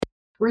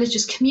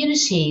religious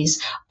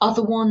communities are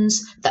the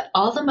ones that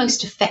are the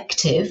most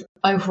effective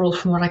overall,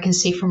 from what I can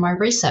see from my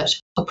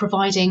research, are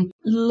providing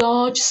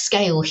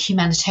large-scale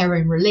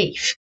humanitarian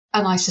relief.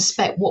 And I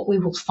suspect what we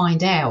will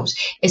find out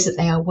is that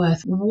they are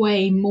worth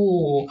way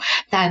more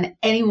than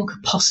anyone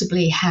could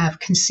possibly have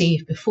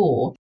conceived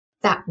before.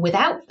 That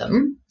without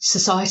them,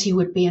 society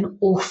would be an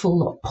awful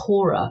lot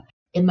poorer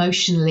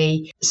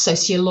emotionally,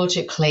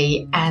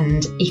 sociologically,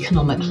 and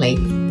economically.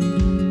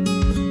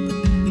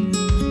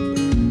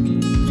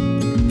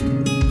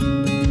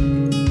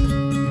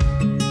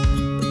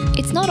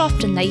 It's not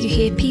often that you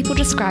hear people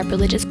describe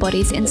religious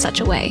bodies in such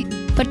a way,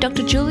 but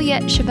Dr.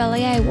 Juliet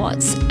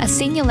Chevalier-Watts, a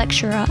senior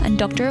lecturer and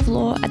Doctor of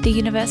Law at the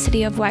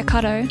University of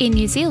Waikato in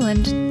New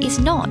Zealand, is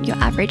not your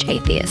average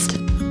atheist.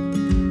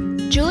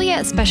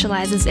 Juliet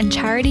specialises in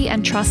charity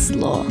and trust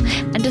law,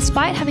 and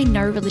despite having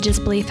no religious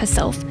belief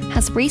herself,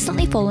 has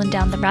recently fallen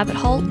down the rabbit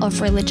hole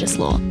of religious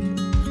law.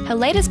 Her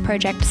latest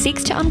project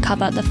seeks to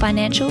uncover the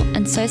financial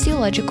and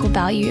sociological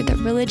value that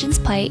religions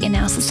play in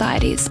our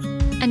societies.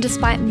 And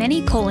despite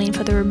many calling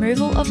for the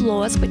removal of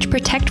laws which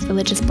protect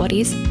religious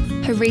bodies,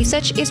 her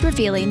research is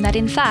revealing that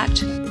in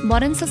fact,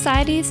 modern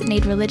societies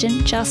need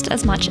religion just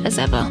as much as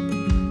ever.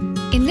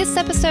 In this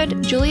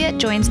episode, Juliet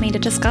joins me to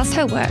discuss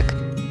her work,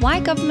 why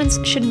governments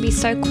shouldn't be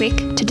so quick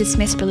to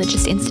dismiss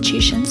religious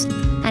institutions,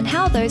 and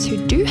how those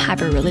who do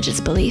have a religious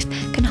belief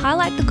can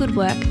highlight the good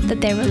work that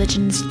their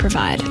religions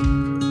provide.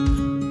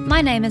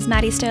 My name is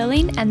Maddie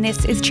Sterling, and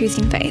this is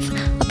Choosing Faith,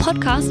 a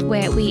podcast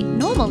where we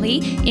normally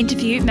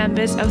interview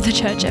members of the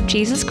Church of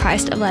Jesus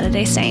Christ of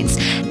Latter-day Saints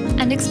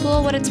and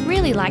explore what it's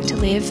really like to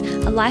live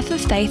a life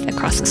of faith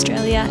across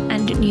Australia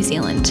and New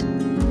Zealand.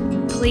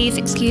 Please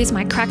excuse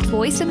my cracked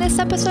voice in this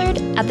episode.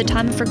 At the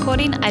time of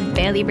recording, I'd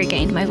barely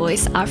regained my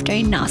voice after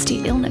a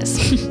nasty illness.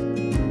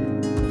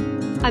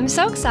 I'm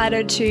so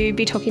excited to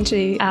be talking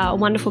to our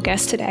wonderful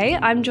guest today.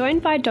 I'm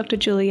joined by Dr.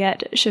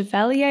 Juliet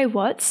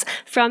Chevalier-Watts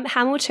from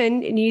Hamilton,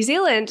 New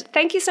Zealand.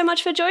 Thank you so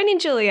much for joining,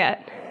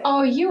 Juliet.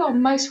 Oh, you are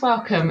most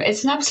welcome.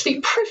 It's an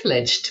absolute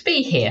privilege to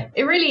be here.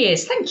 It really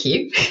is. Thank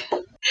you.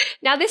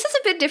 Now, this is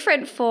a bit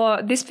different for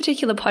this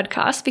particular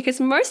podcast because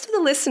most of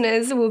the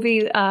listeners will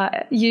be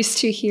used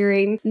to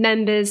hearing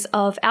members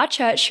of our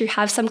church who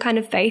have some kind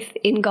of faith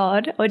in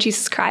God or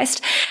Jesus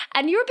Christ.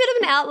 And you're a bit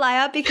of an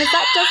outlier because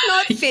that does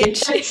not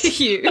fit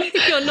you.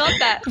 You're not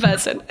that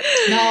person.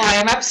 No, I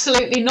am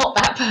absolutely not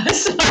that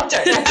person. I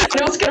don't know how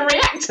anyone's going to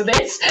react to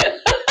this.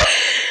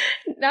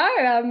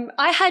 No,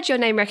 I had your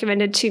name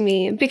recommended to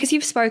me because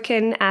you've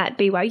spoken at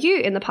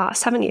BYU in the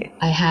past, haven't you?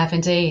 I have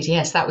indeed,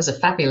 yes. That was a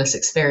fabulous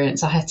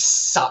experience. I had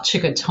such a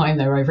good time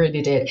there, I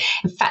really did.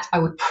 In fact, I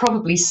would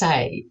probably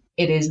say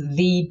it is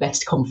the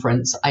best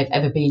conference I've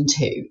ever been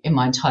to in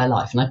my entire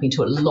life, and I've been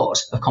to a lot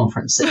of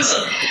conferences.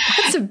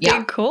 That's a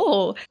big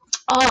call.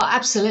 Oh,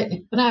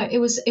 absolutely. But no, it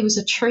was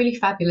a truly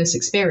fabulous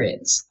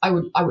experience. I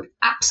would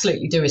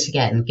absolutely do it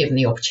again, given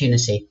the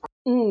opportunity.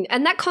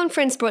 And that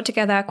conference brought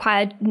together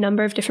quite a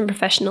number of different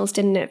professionals,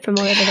 didn't it, from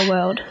all over the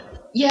world?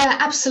 Yeah,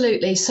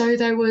 absolutely. So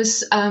there were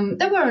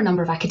a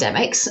number of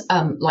academics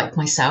like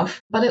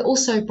myself, but it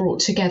also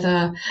brought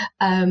together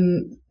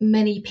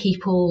many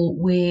people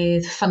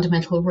with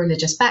fundamental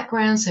religious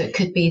backgrounds. So it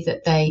could be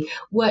that they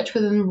worked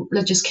within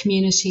religious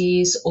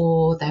communities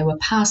or they were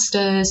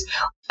pastors,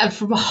 and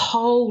from a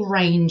whole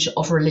range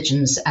of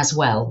religions as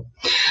well.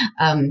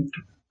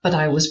 But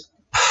I was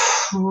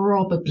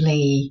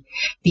probably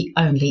the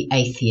only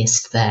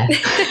atheist there.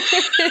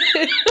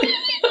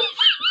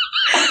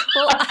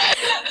 Well,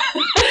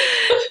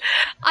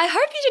 I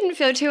hope you didn't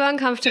feel too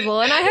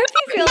uncomfortable, and I hope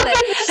you feel that.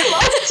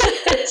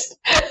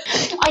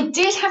 I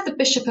did have the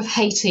Bishop of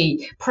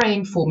Haiti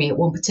praying for me at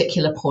one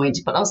particular point,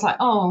 but I was like,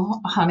 oh,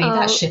 honey,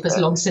 that ship has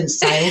long since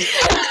sailed.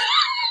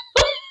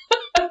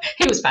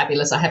 He was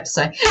fabulous, I have to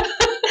say.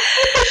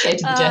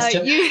 Appreciated the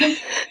gesture.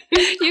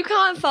 You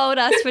can't fault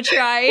us for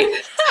trying.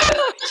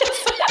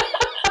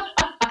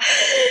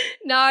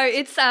 No,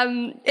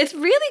 it's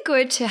really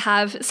good to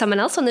have someone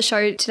else on the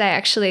show today,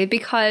 actually,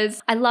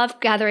 because I love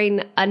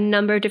gathering a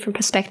number of different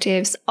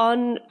perspectives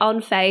on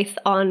faith,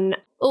 on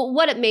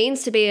what it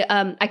means to be,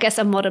 I guess,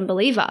 a modern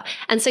believer.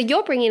 And so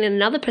you're bringing in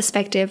another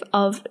perspective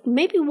of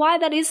maybe why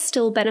that is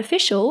still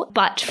beneficial,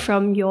 but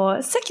from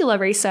your secular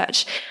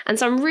research. And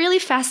so I'm really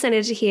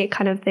fascinated to hear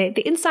kind of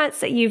the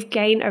insights that you've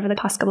gained over the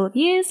past couple of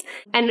years,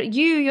 and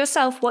you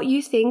yourself, what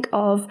you think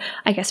of,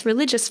 I guess,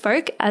 religious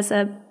folk as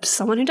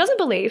someone who doesn't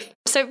believe.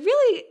 So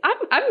really,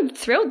 I'm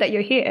thrilled that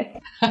you're here.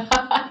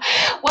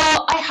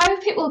 Well, I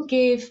hope it will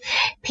give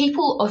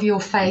people of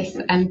your faith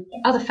and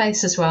other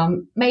faiths as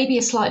well maybe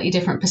a slightly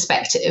different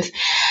perspective.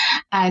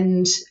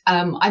 And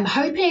I'm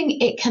hoping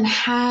it can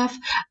have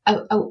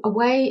a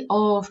way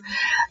of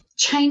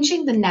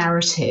changing the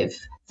narrative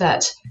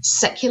that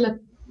secular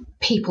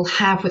people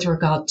have with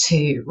regard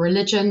to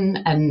religion.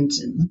 And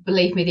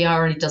believe me, the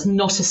irony does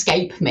not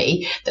escape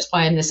me that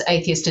I am this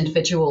atheist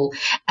individual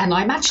and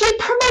I'm actually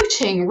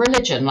promoting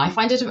religion. I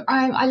find it,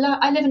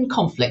 I live in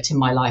conflict in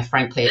my life,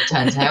 frankly, it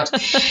turns out.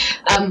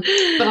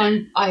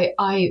 But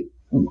I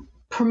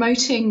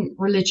promoting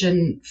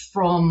religion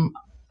from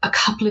a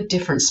couple of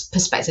different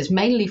perspectives,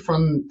 mainly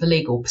from the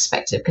legal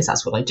perspective, because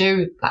that's what I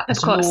do.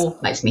 That's law,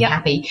 makes me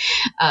happy.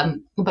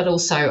 But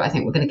also, I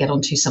think we're going to get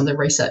onto some of the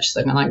research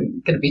that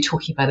I'm going to be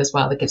talking about as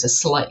well that gives a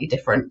slightly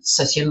different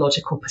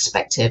sociological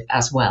perspective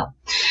as well.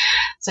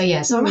 So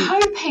I'm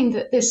hoping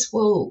that this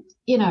will,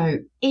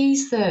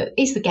 ease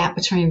the gap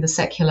between the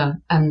secular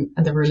and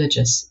the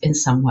religious in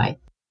some way.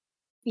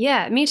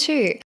 Yeah, me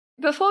too.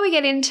 Before we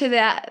get into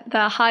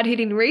the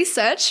hard-hitting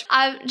research,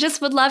 I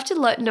just would love to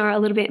know a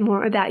little bit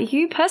more about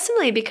you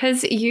personally,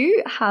 because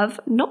you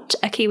have not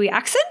a Kiwi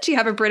accent, you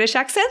have a British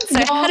accent. So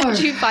how did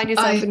you find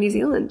yourself in New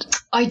Zealand?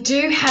 I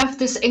do have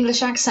this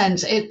English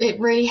accent. It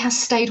really has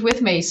stayed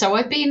with me. So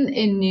I've been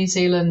in New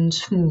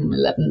Zealand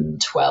 11,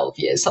 12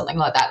 years, something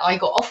like that. I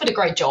got offered a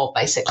great job,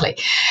 basically,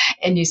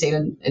 in New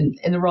Zealand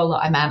in the role that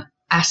I'm at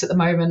the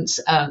moment,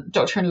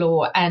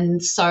 doctor-in-law.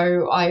 And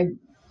so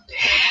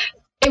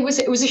It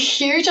was a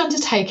huge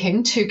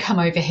undertaking to come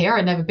over here.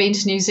 I'd never been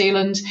to New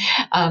Zealand.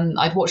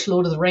 I'd watched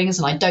Lord of the Rings,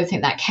 and I don't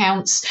think that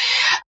counts.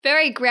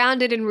 Very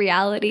grounded in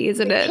reality,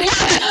 isn't it?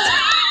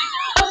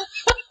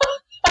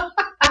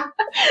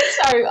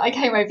 So I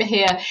came over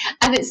here,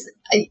 and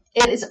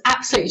it has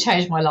absolutely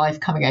changed my life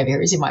coming over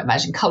here. As you might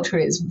imagine,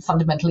 culturally it's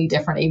fundamentally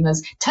different. Even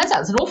as turns out,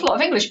 there's an awful lot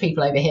of English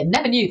people over here.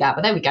 Never knew that,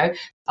 but there we go.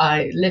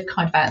 I live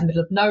kind of out in the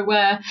middle of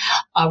nowhere,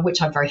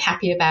 which I'm very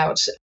happy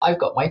about. I've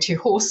got my 2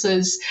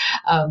 horses.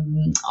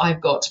 I've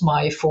got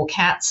my 4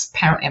 cats.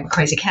 Apparently, I'm a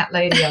crazy cat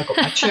lady. I've got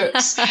my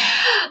chooks.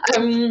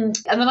 And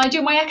then I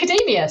do my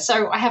academia.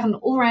 So I have an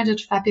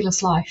all-rounded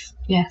fabulous life.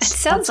 Yes. It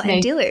sounds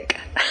idyllic.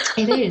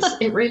 It is.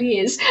 It really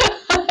is.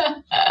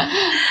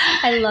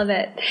 I love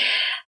it.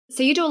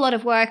 So you do a lot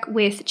of work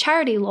with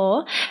charity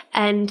law,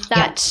 and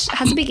that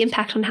has a big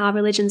impact on how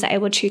religions are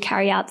able to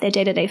carry out their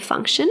day-to-day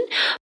function.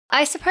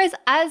 I suppose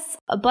as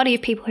a body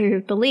of people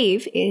who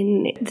believe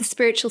in the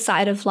spiritual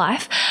side of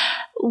life,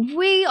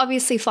 we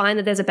obviously find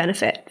that there's a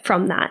benefit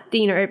from that.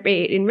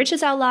 It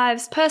enriches our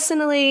lives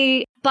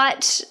personally,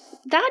 but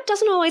that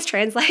doesn't always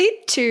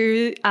translate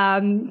to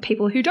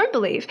people who don't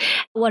believe.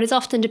 What is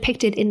often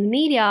depicted in the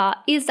media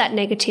is that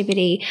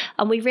negativity,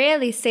 and we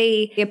rarely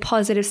see a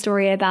positive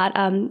story about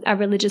a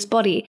religious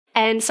body.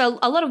 And so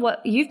a lot of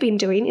what you've been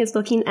doing is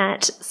looking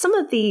at some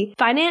of the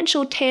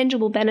financial,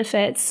 tangible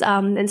benefits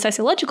and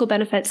sociological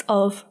benefits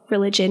of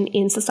religion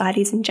in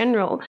societies in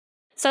general.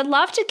 So I'd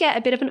love to get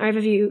a bit of an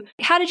overview.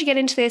 How did you get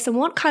into this, and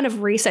what kind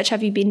of research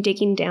have you been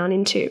digging down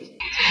into?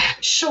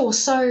 Sure.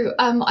 So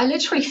I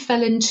literally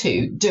fell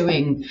into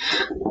doing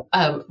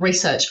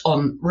research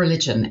on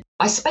religion.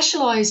 I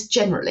specialise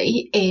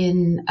generally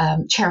in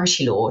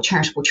charity law,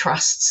 charitable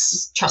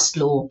trusts, trust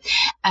law,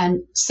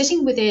 and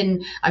sitting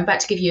within, I'm about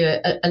to give you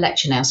a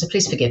lecture now, so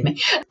please forgive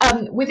me.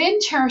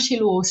 Within charity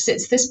law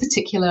sits this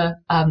particular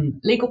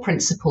legal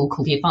principle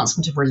called the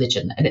advancement of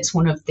religion, and it's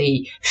one of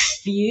the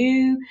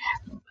few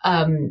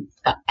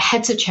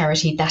heads of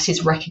charity that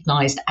is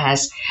recognised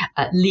as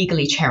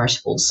legally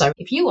charitable. So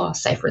if you are,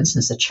 say, for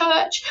instance, a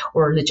church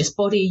or a religious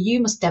body, you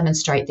must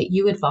demonstrate that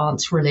you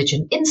advance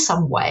religion in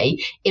some way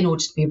in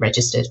order to be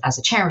registered as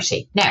a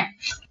charity. Now,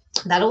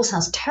 that all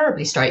sounds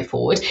terribly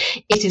straightforward.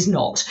 It is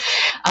not.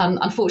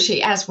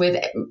 Unfortunately, as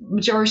with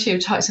majority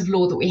of types of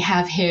law that we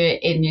have here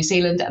in New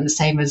Zealand, and the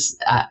same as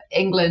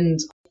England,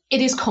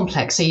 it is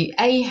complex. So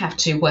you have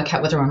to work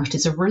out whether or not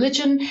it's a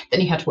religion,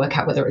 then you have to work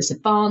out whether it's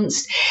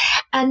advanced.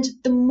 And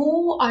the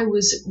more I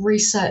was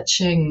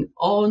researching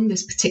on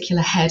this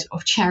particular head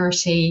of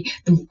charity,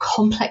 the more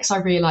complex I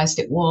realised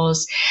it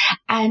was.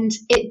 And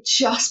it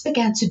just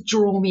began to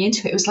draw me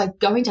into it. It was like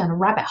going down a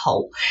rabbit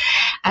hole.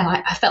 And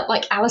I felt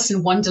like Alice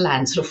in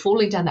Wonderland, sort of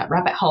falling down that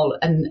rabbit hole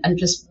and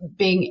just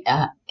being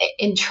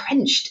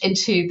entrenched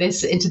into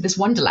this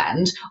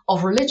wonderland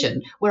of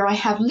religion, where I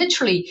have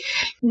literally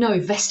no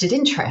vested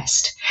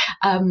interest.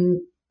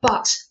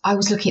 But I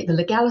was looking at the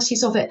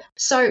legalities of it.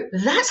 So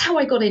that's how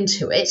I got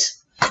into it.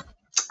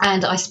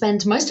 And I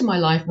spent most of my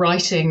life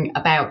writing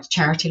about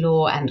charity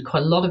law, and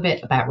quite a lot of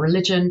it about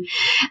religion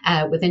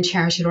within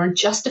charity law, and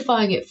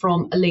justifying it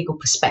from a legal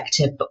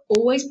perspective, but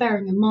always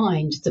bearing in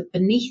mind that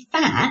beneath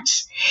that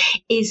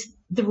is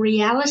the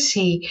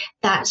reality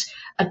that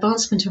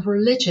advancement of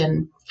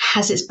religion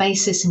has its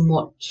basis in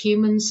what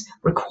humans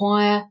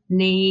require,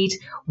 need,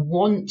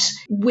 want,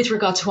 with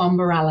regard to our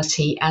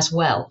morality as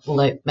well,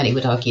 although many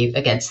would argue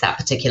against that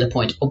particular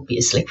point,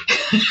 obviously.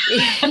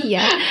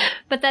 Yeah,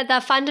 but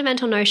that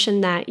fundamental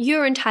notion that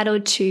you're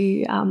entitled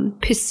to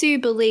pursue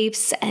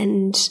beliefs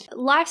and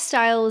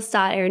lifestyles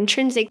that are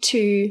intrinsic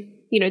to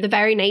the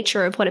very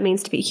nature of what it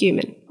means to be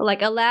human,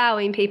 like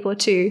allowing people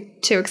to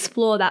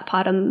explore that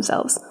part of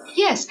themselves.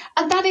 Yes,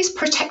 and that is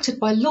protected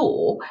by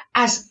law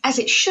as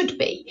it should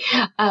be.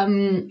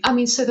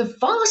 So the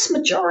vast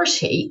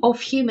majority of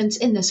humans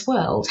in this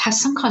world have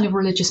some kind of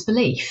religious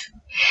belief.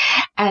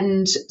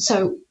 And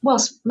so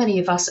whilst many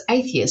of us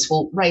atheists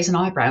will raise an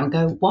eyebrow and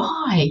go,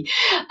 why?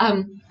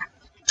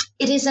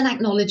 It is an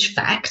acknowledged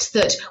fact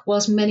that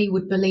whilst many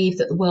would believe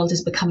that the world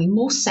is becoming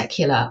more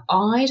secular,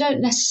 I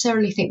don't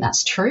necessarily think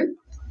that's true.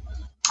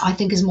 I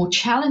think as more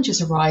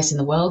challenges arise in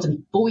the world,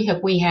 and boy,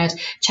 have we had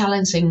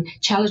challenging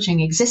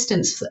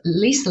existence for at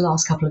least the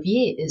last couple of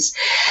years,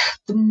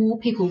 the more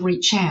people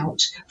reach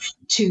out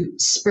to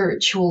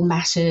spiritual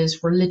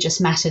matters,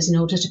 religious matters, in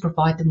order to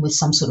provide them with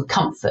some sort of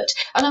comfort.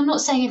 And I'm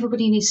not saying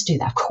everybody needs to do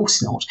that, of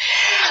course not.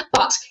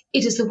 But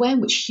it is the way in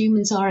which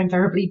humans are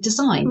invariably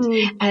designed.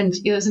 And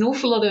there's an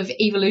awful lot of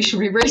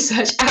evolutionary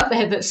research out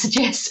there that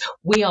suggests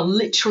we are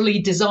literally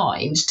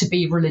designed to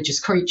be religious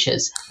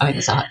creatures. I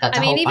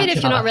mean, even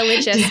if you're not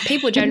religious,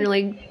 people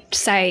generally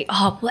say,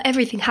 oh, well,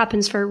 everything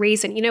happens for a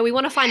reason. We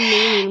want to find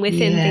meaning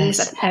within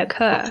things that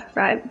occur,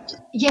 right?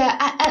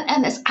 Yeah,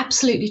 and that's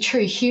absolutely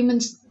true.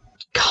 Humans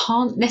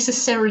can't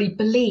necessarily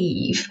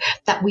believe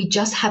that we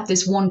just have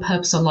this one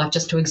purpose on life,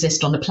 just to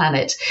exist on the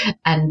planet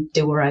and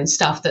do our own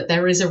stuff, that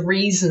there is a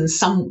reason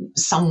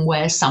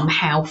somewhere,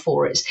 somehow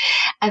for it.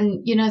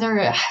 And,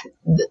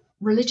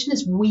 religion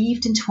is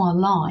weaved into our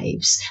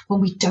lives when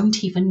we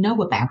don't even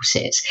know about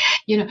it.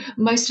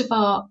 Most of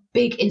our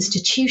big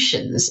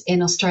institutions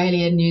in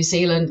Australia, New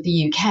Zealand,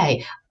 the UK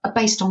are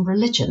based on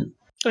religion.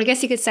 I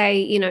guess you could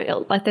say,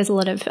 like there's a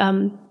lot of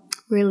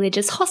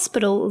religious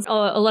hospitals,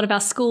 or a lot of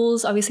our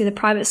schools. Obviously, the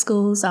private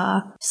schools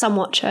are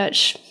somewhat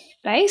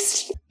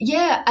church-based.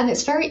 Yeah, and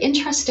it's very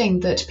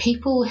interesting that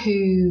people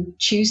who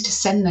choose to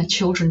send their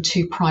children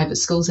to private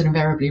schools that are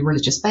invariably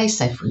religious-based,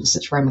 say, for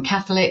instance, Roman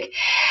Catholic,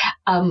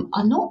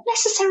 are not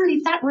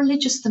necessarily that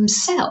religious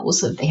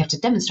themselves. They have to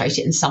demonstrate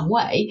it in some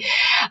way,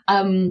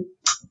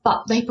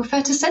 but they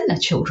prefer to send their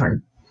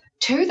children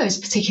to those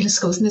particular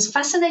schools. And there's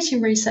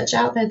fascinating research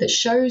out there that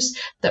shows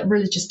that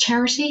religious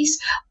charities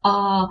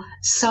are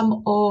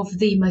some of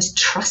the most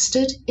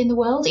trusted in the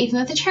world, even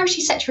though the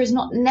charity sector is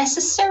not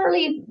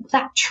necessarily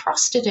that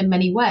trusted in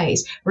many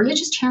ways.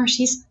 Religious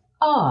charities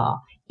are,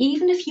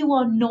 even if you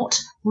are not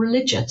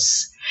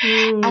religious.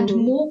 And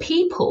more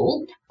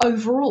people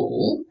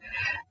overall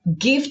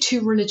give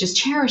to religious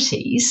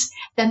charities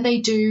than they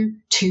do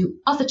to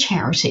other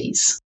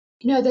charities.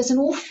 There's an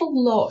awful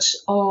lot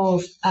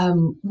of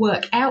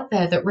work out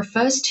there that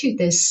refers to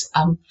this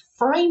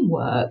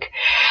framework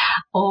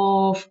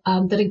of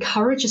that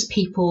encourages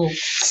people,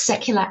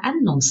 secular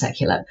and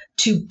non-secular,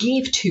 to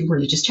give to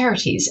religious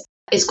charities.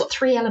 It's got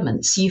three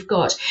elements. You've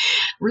got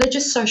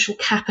religious social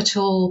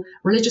capital,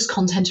 religious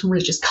content, and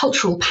religious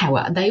cultural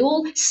power. And they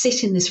all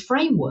sit in this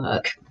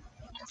framework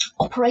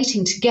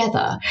operating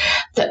together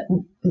that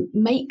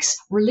makes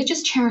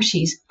religious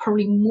charities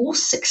probably more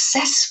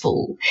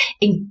successful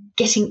in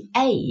getting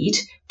aid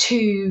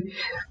to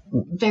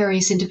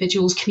various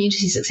individuals,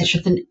 communities,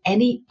 etc., than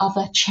any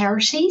other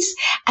charities.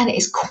 And it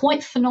is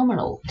quite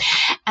phenomenal.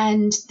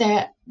 And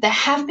there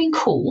have been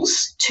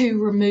calls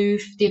to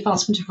remove the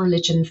advancement of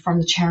religion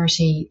from the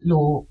charity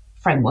law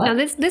framework. Now,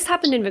 this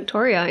happened in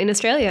Victoria, in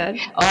Australia.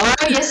 Oh,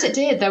 yes, it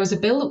did. There was a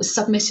bill that was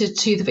submitted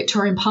to the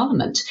Victorian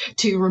Parliament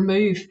to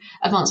remove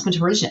advancement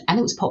of religion, and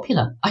it was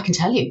popular, I can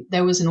tell you.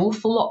 There was an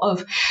awful lot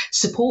of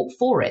support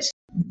for it.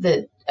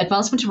 The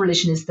advancement of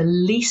religion is the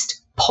least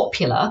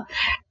popular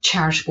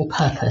charitable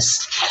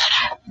purpose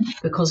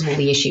because of all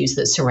the issues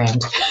that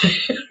surround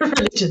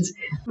religions.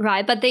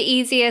 Right, but the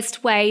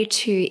easiest way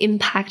to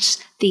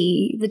impact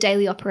the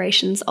daily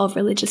operations of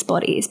religious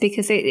bodies,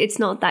 because it's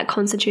not that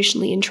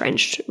constitutionally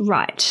entrenched,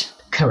 right?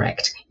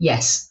 Correct,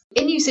 yes.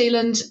 In New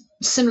Zealand,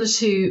 similar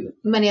to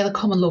many other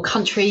common law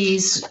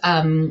countries,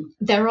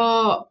 there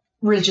are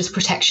religious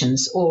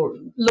protections or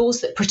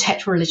laws that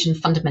protect religion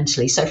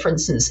fundamentally. So, for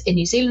instance, in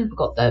New Zealand, we've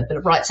got the Bill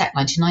of Rights Act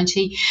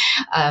 1990,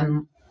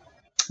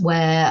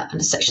 where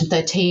under Section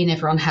 13,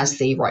 everyone has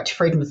the right to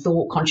freedom of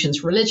thought,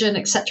 conscience, religion,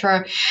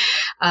 etc.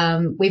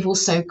 We've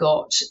also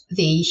got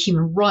the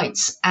Human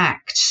Rights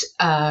Act,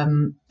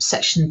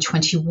 Section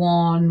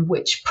 21,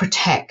 which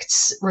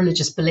protects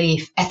religious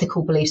belief,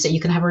 ethical belief, so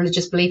you can have a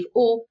religious belief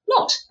or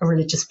not a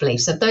religious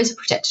belief. So those are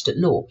protected at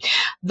law.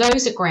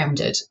 Those are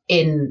grounded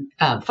in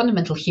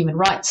fundamental human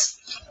rights.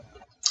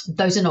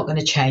 Those are not going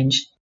to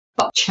change.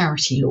 But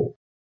charity law,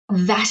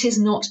 that is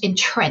not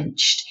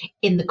entrenched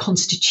in the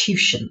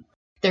Constitution.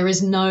 There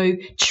is no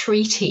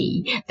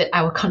treaty that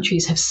our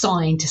countries have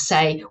signed to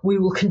say we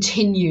will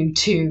continue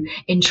to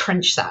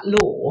entrench that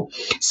law.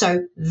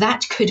 So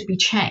that could be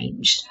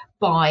changed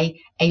by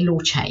a law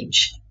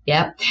change.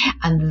 Yeah.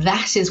 And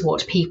that is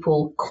what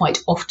people quite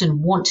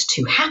often want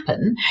to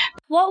happen.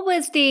 What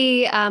was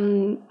the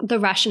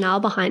rationale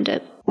behind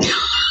it?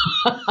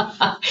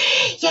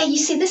 Yeah, you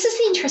see, this is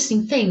the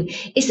interesting thing,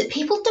 is that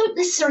people don't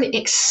necessarily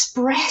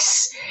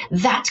express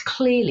that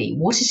clearly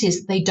what it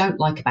is they don't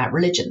like about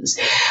religions.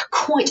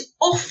 Quite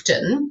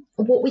often,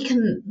 what we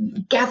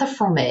can gather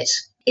from it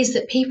is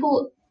that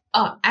people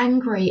are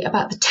angry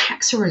about the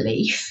tax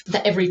relief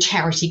that every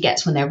charity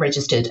gets when they're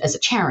registered as a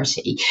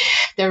charity.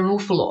 There are an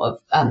awful lot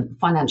of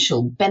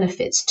financial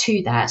benefits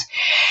to that.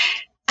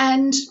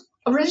 And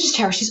religious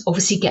charities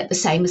obviously get the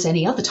same as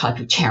any other type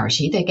of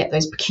charity. They get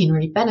those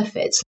pecuniary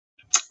benefits.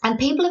 And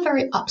people are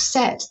very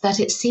upset that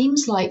it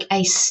seems like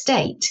a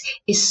state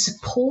is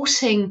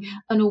supporting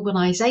an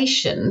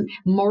organisation,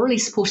 morally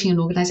supporting an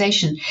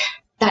organisation,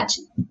 that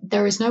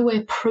there is no way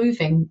of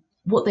proving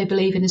what they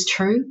believe in is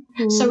true.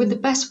 So with the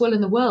best will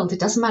in the world, it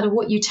doesn't matter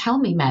what you tell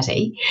me,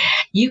 Maddie,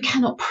 you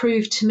cannot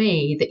prove to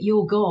me that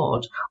your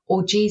God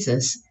or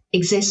Jesus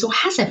exists or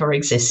has ever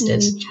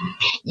existed.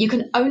 You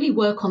can only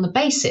work on the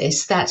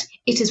basis that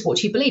it is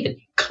what you believe in.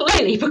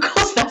 Clearly,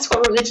 because that's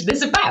what religion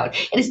is about.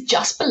 It is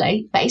just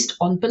based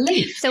on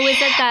belief. So is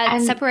it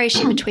that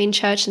separation between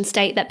church and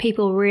state that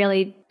people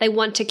really, they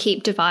want to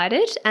keep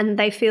divided, and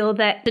they feel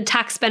that the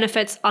tax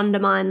benefits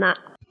undermine that?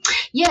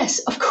 Yes,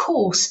 of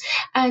course.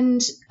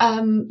 And,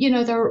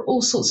 there are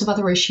all sorts of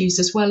other issues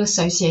as well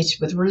associated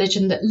with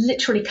religion that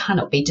literally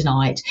cannot be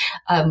denied.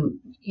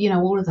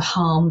 All of the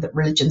harm that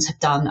religions have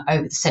done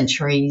over the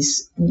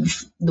centuries,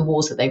 the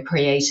wars that they've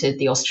created,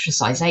 the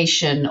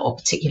ostracization of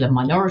particular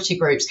minority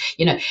groups.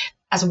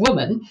 As a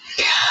woman,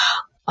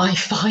 I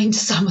find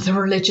some of the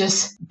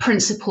religious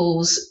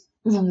principles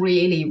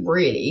really,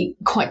 really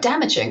quite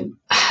damaging.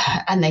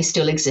 And they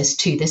still exist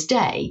to this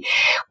day,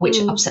 which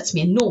upsets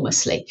me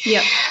enormously.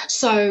 Yep.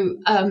 So,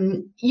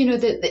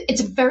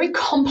 it's very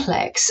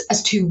complex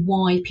as to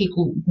why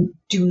people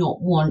do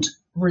not want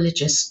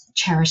religious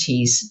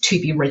charities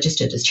to be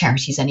registered as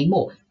charities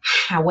anymore.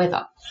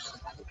 However,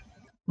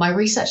 my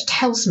research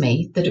tells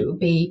me that it would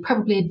be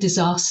probably a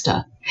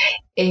disaster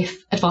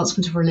if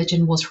advancement of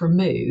religion was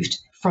removed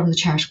from the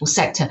charitable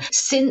sector.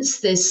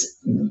 Since this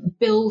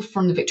bill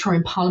from the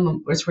Victorian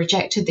Parliament was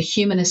rejected, the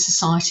Humanist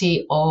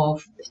Society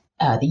of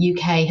the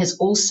UK has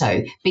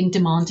also been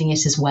demanding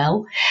it as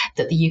well,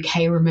 that the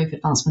UK remove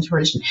advancement of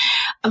religion.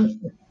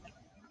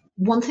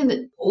 One thing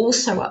that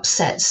also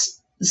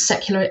upsets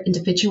secular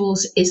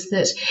individuals is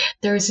that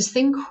there is this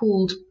thing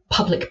called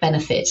public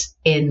benefit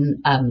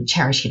in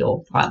charity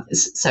law. Right?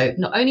 So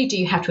not only do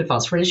you have to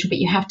advance religion, but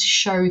you have to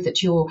show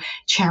that your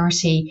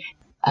charity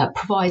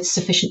provides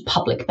sufficient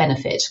public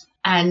benefit.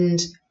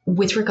 And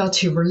with regard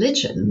to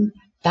religion,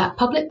 that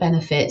public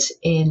benefit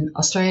in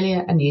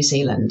Australia and New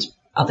Zealand,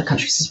 other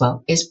countries as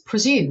well, is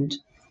presumed.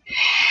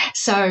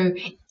 So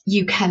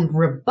you can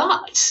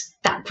rebut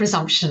that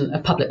presumption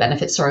of public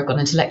benefit. Sorry, I've gone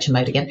into lecture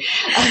mode again.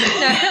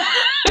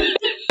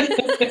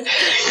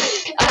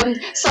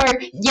 So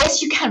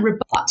yes, you can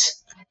rebut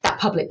that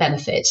public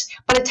benefit,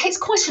 but it takes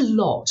quite a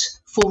lot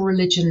for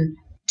religion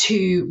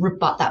to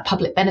rebut that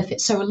public benefit.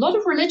 So a lot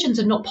of religions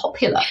are not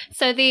popular.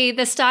 So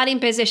the starting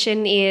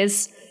position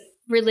is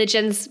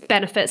religions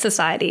benefit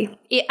society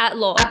at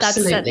law.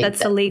 Absolutely. That's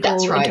the legal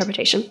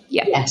interpretation.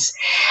 Yeah. Yes.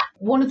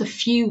 One of the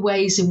few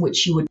ways in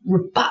which you would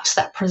rebut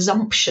that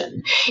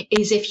presumption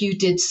is if you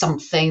did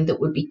something that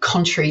would be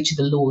contrary to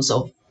the laws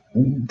of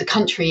the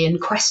country in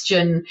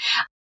question.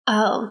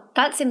 Oh,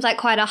 that seems like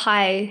quite a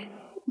high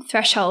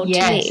threshold to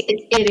me.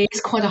 Yes, it is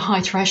quite a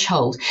high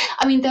threshold.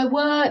 I mean, there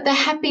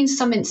have been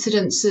some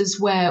incidences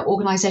where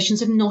organisations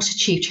have not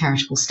achieved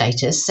charitable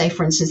status. Say,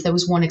 for instance, there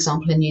was one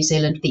example in New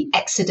Zealand, the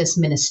Exodus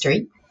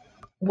Ministry,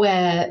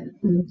 where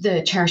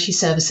the charity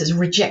services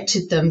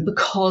rejected them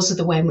because of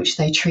the way in which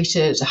they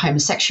treated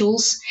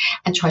homosexuals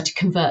and tried to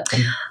convert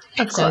them.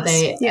 So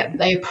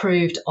they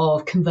approved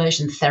of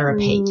conversion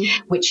therapy,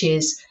 which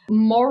is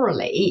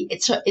morally,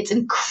 it's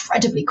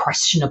incredibly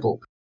questionable.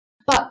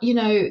 But,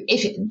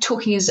 if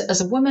talking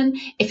as a woman,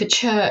 if a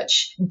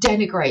church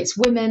denigrates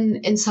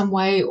women in some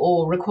way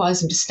or requires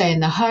them to stay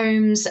in their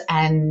homes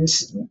and,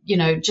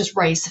 just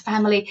raise the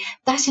family,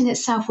 that in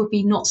itself would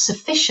be not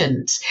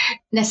sufficient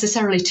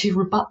necessarily to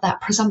rebut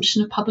that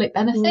presumption of public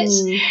benefit.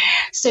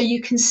 So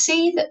you can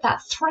see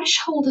that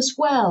threshold as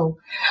well,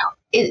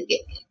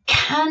 it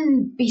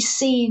can be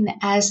seen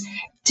as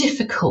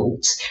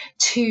difficult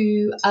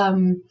to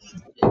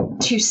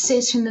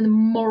sit in the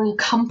moral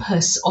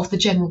compass of the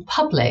general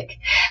public.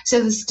 So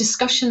there's a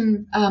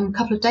discussion a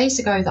couple of days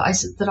ago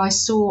that I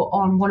saw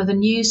on one of the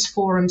news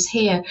forums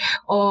here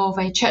of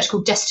a church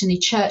called Destiny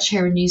Church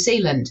here in New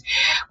Zealand,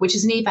 which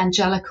is an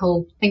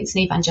evangelical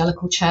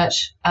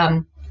church,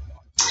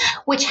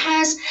 which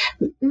has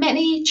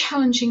many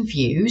challenging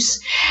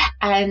views,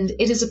 and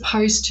it is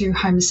opposed to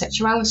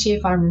homosexuality,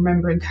 if I'm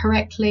remembering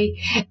correctly,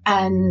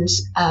 and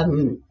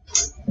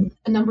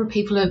a number of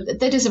people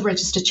that is a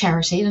registered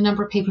charity, and a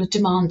number of people are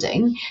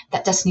demanding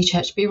that Destiny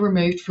Church be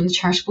removed from the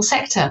charitable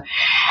sector.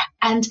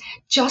 And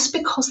just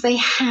because they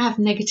have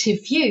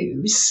negative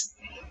views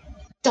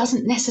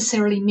doesn't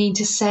necessarily mean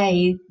to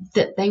say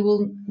that they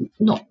will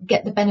not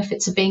get the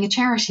benefits of being a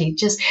charity.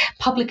 Just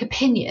public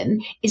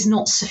opinion is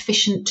not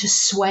sufficient to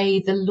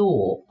sway the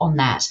law on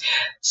that.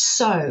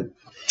 So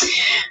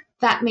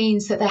that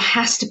means that there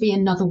has to be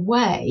another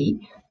way,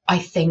 I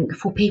think,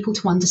 for people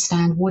to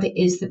understand what it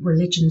is that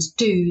religions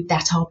do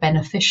that are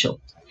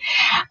beneficial.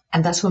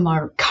 And that's where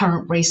my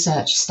current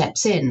research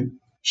steps in,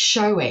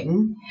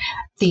 showing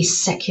these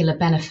secular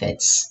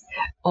benefits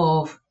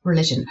of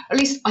religion. At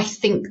least I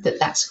think that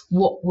that's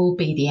what will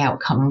be the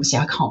outcome. Obviously,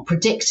 I can't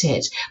predict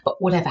it,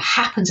 but whatever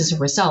happens as a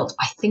result,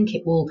 I think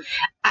it will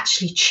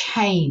actually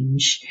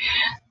change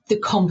the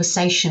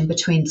conversation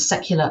between the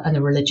secular and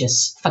the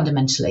religious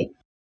fundamentally.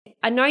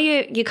 I know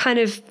you kind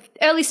of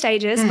early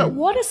stages, but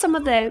what are some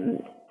of the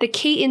the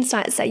key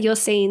insights that you're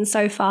seeing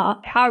so far,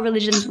 how are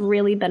religions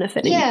really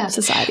benefiting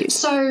societies?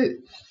 So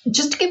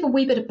just to give a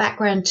wee bit of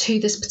background to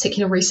this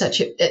particular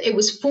research, it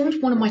was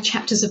formed one of my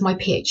chapters of my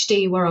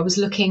PhD where I was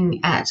looking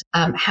at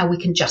how we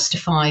can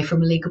justify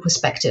from a legal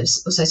perspective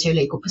or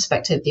socio-legal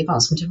perspective the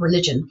advancement of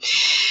religion.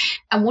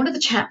 And one of the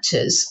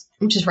chapters,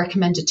 which was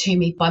recommended to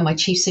me by my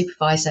chief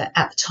supervisor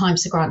at the time,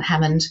 Sir Grant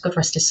Hammond, God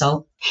rest his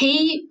soul,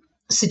 he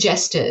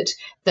suggested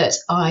that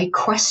I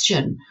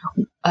question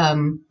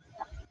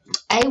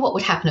what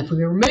would happen if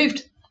we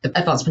removed the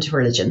advancement of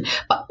religion,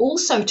 but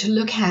also to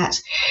look at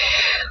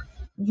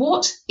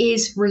what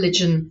is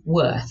religion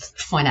worth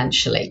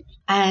financially.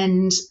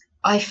 And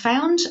I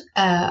found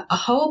a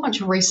whole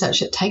bunch of research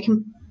that had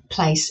taken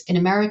place in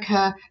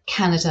America,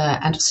 Canada,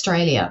 and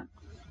Australia,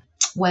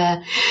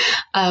 where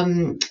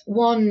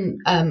one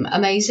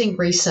amazing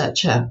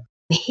researcher,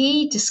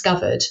 he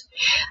discovered,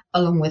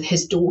 along with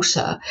his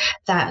daughter,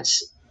 that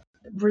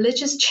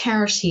religious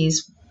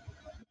charities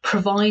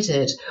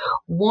provided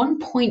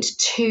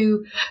 $1.2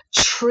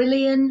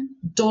 trillion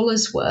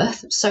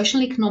worth of social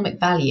and economic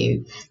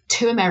value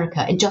to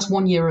America in just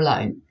 1 year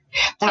alone.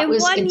 That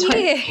was in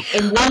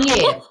 1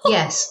 year,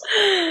 yes.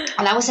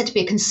 And that was said to be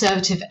a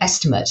conservative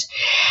estimate.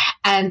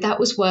 And that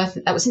was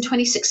in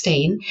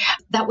 2016,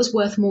 that was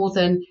worth more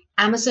than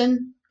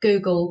Amazon,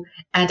 Google,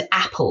 and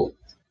Apple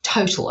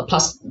total,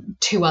 plus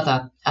two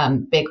other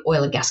big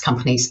oil and gas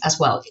companies as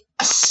well.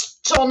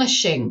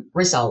 Astonishing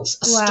results,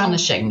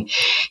 astonishing. Wow.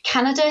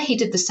 Canada, he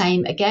did the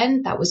same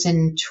again. That was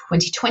in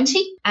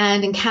 2020.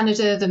 And in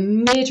Canada, the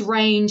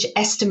mid-range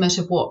estimate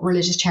of what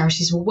religious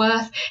charities were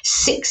worth,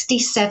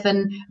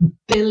 67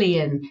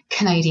 billion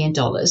Canadian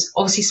dollars.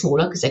 Obviously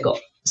smaller because they've got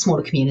a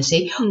smaller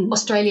community.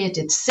 Australia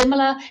did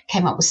similar,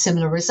 came up with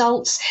similar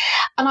results.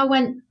 And I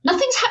went,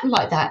 nothing's happened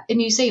like that in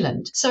New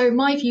Zealand. So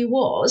my view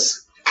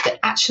was that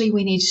actually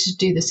we needed to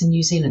do this in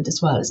New Zealand as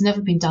well. It's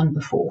never been done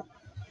before.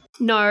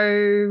 No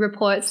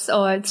reports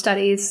or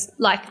studies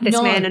like this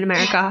man in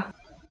America.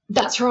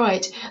 That's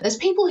right. There's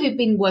people who've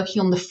been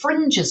working on the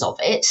fringes of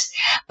it,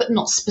 but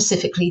not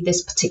specifically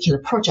this particular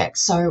project.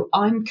 So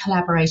I'm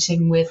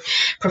collaborating with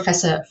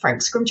Professor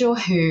Frank Scrimgeour,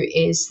 who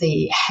is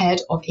the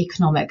head of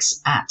economics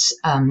at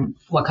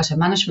Waikato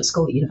Management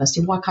School at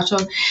University of Waikato.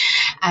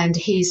 And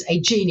he's a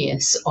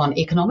genius on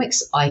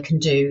economics. I can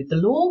do the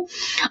law.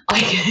 I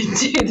can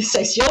do the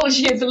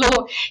sociology of the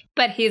law.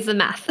 But he's the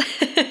math.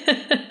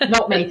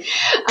 Not me.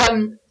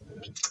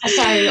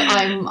 So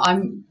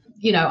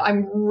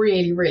I'm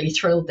really, really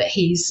thrilled that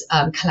he's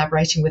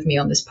collaborating with me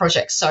on this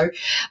project. So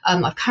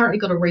I've currently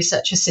got a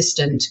research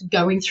assistant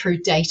going through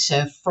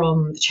data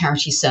from the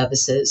charity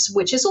services,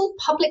 which is all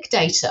public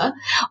data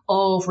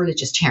of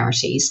religious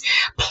charities.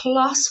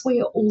 Plus, we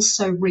are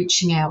also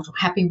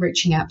have been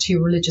reaching out to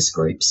religious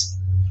groups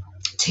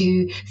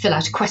to fill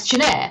out a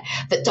questionnaire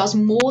that does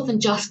more than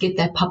just give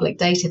their public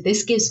data.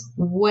 This gives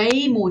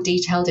way more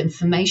detailed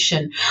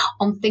information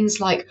on things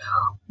like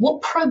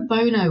what pro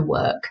bono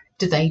work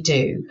do they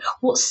do?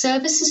 What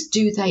services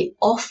do they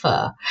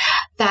offer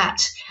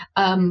that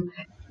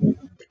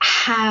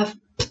have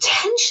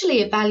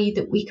potentially a value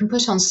that we can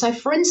put on? So,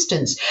 for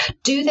instance,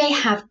 do they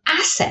have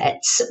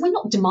assets? We're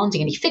not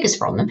demanding any figures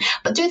from them,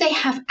 but do they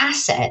have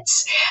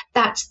assets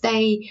that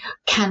they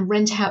can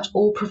rent out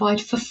or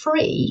provide for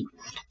free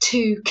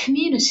to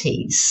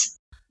communities?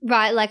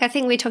 Right, like I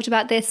think we talked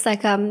about this,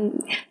 like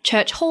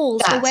church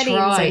halls for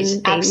weddings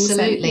and things.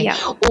 Absolutely.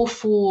 And, or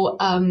for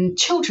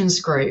children's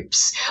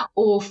groups,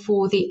 or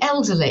for the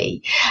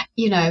elderly,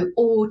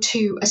 or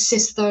to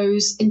assist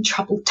those in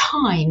troubled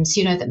times,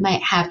 that may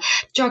have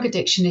drug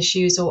addiction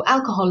issues or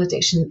alcohol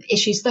addiction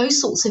issues, those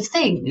sorts of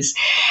things.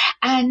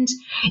 And,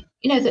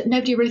 that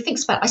nobody really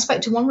thinks about. I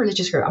spoke to one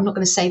religious group. I'm not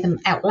going to say them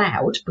out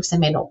loud because they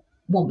may not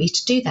want me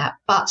to do that,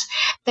 but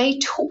they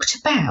talked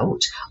about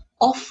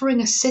offering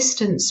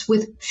assistance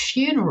with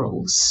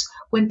funerals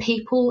when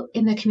people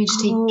in their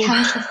community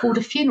cannot afford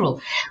a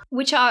funeral.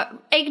 Which are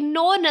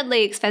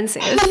inordinately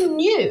expensive. Who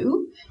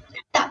knew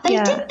that they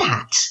did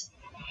that?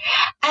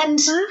 And,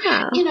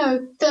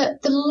 the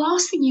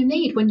last thing you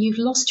need when you've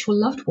lost your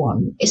loved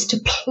one is to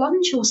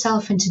plunge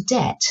yourself into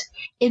debt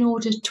in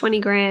order to... 20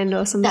 grand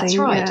or something. That's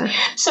right. Yeah.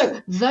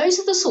 So those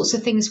are the sorts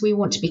of things we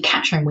want to be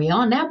capturing. We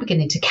are now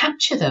beginning to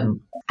capture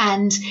them.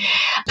 And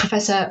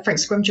Professor Frank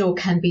Scrimgeour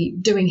can be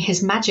doing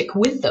his magic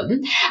with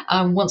them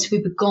once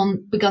we've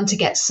begun to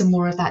get some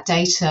more of that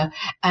data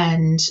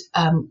and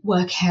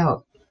work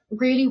out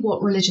really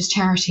what religious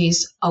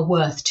charities are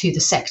worth to the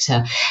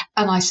sector.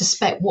 And I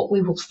suspect what we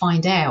will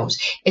find out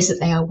is that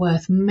they are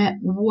worth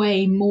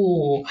way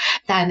more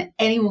than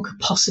anyone could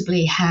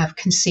possibly have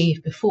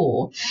conceived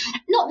before.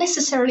 Not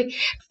necessarily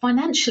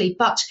financially,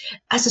 but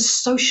as a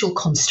social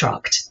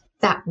construct,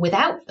 that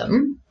without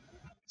them,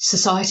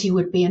 society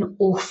would be an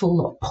awful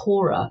lot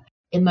poorer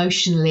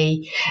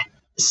emotionally,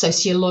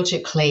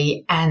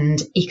 sociologically, and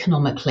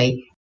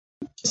economically.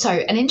 So,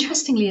 and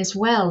interestingly as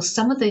well,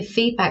 some of the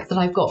feedback that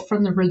I've got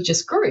from the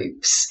religious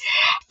groups,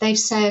 they've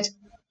said,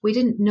 we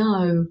didn't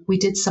know we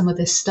did some of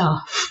this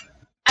stuff.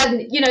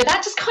 And,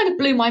 that just kind of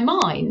blew my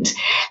mind,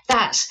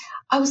 that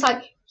I was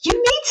like, you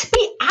need to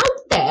be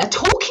out there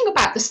talking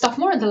about this stuff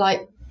more. And they're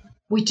like,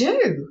 we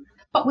do,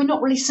 but we're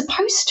not really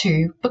supposed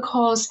to,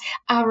 because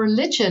our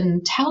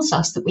religion tells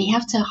us that we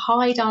have to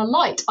hide our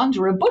light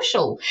under a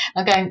bushel.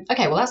 I'm going,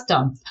 okay, well, that's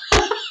done.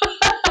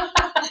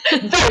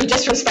 Very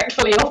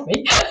disrespectfully of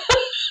me.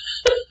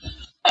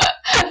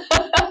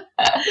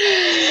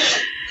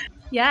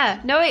 Yeah,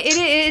 no,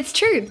 it's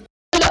true.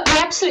 Look,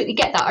 I absolutely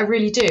get that. I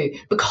really do.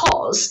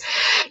 Because,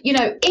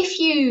 if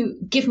you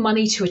give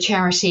money to a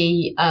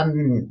charity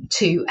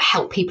to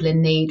help people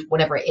in need,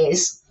 whatever it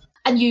is,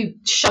 and you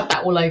shove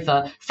that all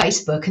over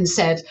Facebook and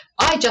said,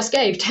 I just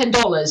gave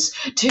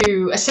 $10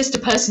 to assist a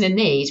person in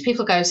need,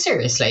 people go,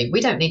 seriously,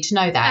 we don't need to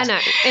know that. I know.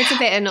 It's a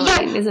bit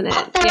annoying, isn't it?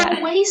 But there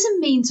are ways and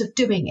means of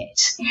doing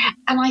it.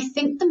 And I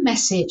think the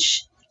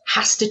message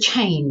has to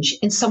change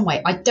in some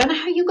way. I don't know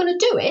how you're going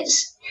to do it,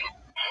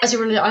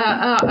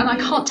 and I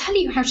can't tell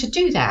you how to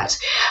do that.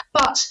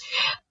 But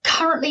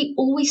currently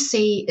all we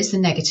see is the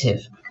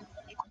negative.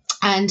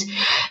 And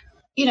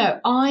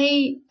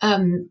I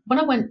when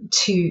I went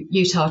to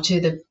Utah to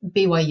the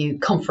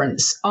BYU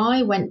conference,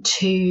 I went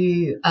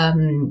to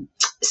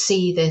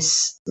see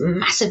this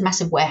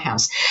massive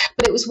warehouse,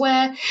 but it was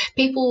where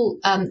people,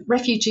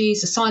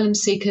 refugees, asylum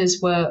seekers,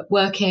 were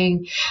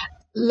working,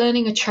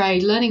 learning a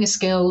trade, learning a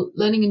skill,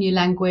 learning a new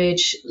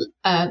language.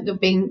 They're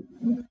being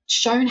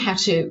shown how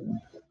to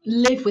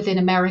live within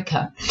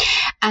America,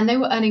 and they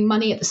were earning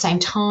money at the same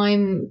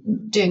time,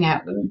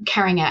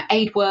 carrying out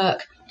aid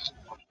work.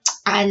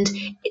 And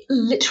it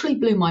literally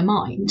blew my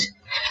mind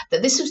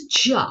that this was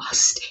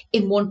just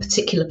in one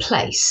particular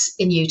place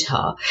in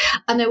Utah.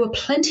 And there were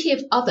plenty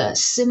of other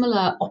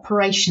similar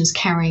operations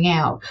carrying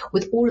out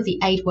with all of the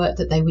aid work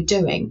that they were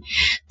doing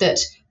that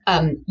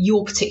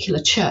your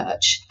particular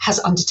church has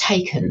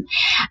undertaken.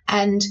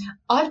 And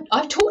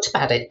I've talked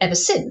about it ever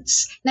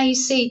since. Now, you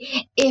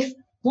see, if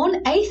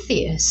one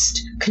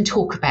atheist can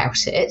talk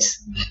about it,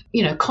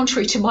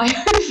 contrary to my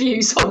own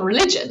views on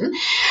religion,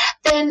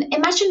 then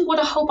imagine what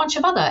a whole bunch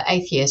of other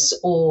atheists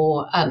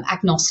or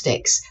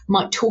agnostics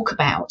might talk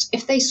about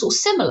if they saw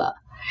similar.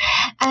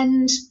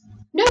 And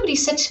nobody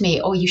said to me,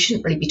 oh, you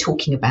shouldn't really be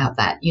talking about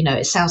that.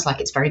 It sounds like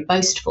it's very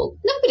boastful.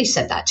 Nobody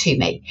said that to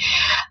me.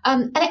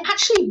 And it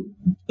actually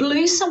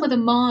blew some of the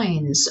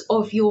minds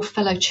of your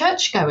fellow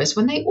churchgoers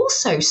when they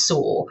also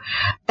saw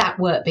that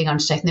work being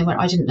undertaken. They went,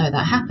 I didn't know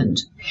that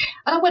happened.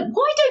 And I went,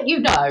 why don't you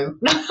know?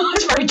 I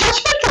was very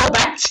judgmental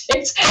about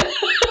it.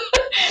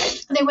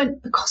 And they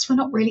went, because we're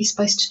not really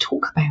supposed to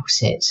talk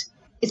about it.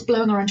 It's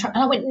blowing our own track.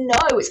 And I went,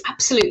 no, it's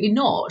absolutely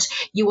not.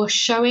 You are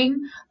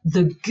showing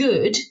the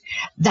good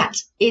that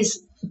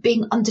is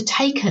being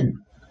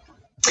undertaken.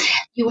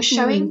 You are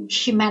showing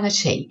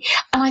humanity.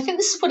 And I think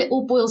this is what it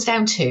all boils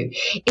down to,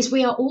 is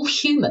we are all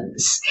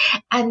humans.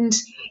 And,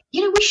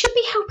 we should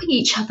be helping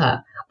each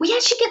other. We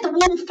actually get the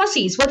warm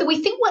fuzzies, whether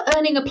we think we're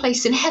earning a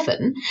place in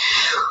heaven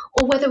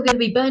or whether we're going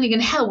to be burning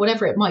in hell,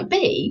 whatever it might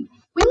be.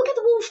 We all get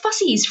the warm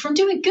fuzzies from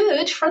doing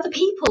good for other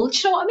people. Do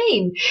you know what I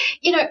mean?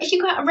 If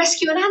you go out and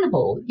rescue an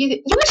animal, you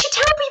actually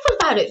tell people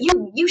about it.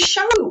 You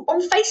show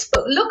on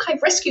Facebook, look,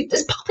 I've rescued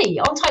this puppy.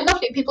 Aren't I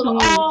lovely? And people go,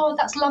 oh,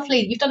 that's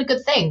lovely. You've done a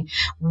good thing.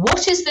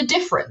 What is the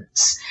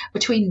difference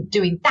between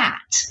doing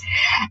that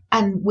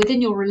and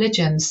within your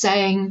religion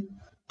saying,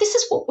 this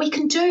is what we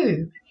can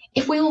do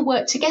if we all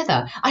work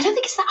together? I don't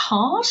think it's that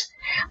hard,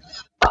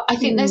 but I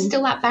think there's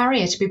still that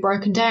barrier to be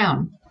broken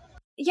down.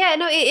 Yeah,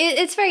 no,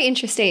 it's very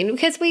interesting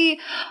because we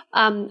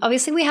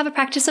obviously we have a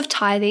practice of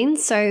tithing,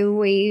 so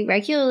we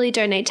regularly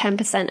donate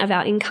 10% of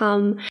our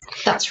income.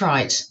 That's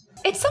right.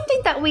 It's something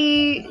that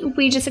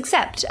we just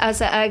accept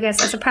as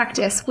a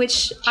practice,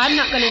 which I'm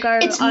not going to go.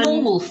 It's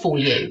normal for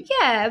you.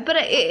 Yeah, but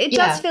it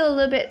does feel a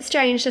little bit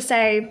strange to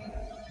say,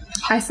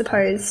 I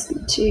suppose,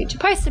 to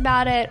post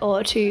about it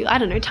or to, I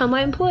don't know, tell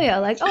my employer,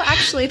 like, oh,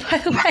 actually, by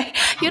the way,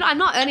 I'm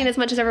not earning as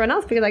much as everyone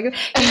else because, like,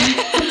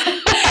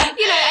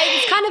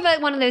 it's kind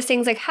of one of those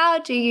things, like, how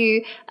do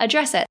you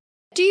address it?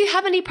 Do you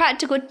have any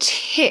practical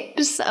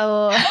tips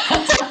or...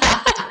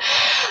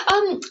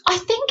 I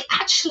think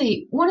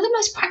actually one of the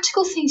most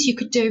practical things you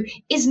could do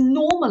is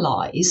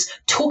normalize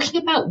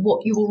talking about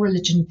what your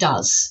religion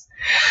does.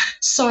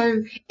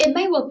 So it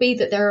may well be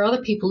that there are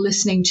other people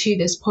listening to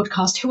this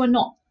podcast who are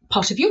not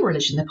part of your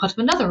religion, they're part of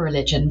another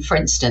religion, for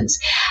instance.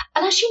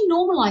 And as you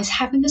normalise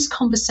having this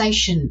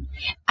conversation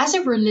as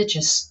a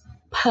religious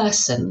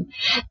person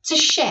to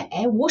share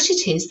what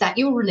it is that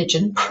your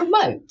religion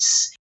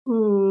promotes.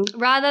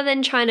 Rather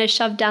than trying to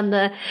shove down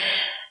the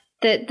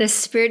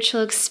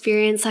spiritual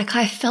experience, like,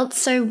 I felt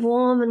so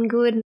warm and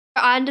good.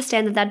 I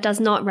understand that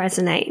does not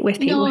resonate with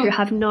people who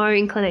have no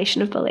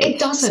inclination of belief. It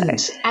doesn't,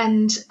 so.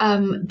 And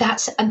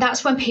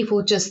that's when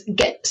people just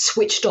get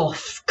switched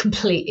off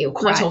completely, or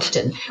quite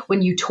often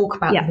when you talk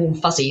about the warm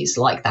fuzzies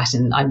like that.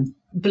 And I'm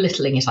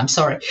belittling it. I'm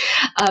sorry.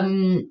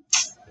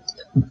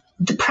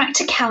 The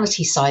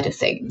practicality side of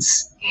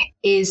things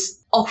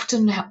is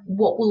often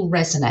what will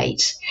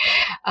resonate,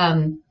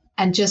 and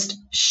just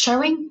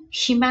showing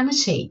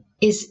humanity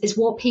is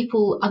what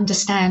people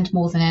understand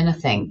more than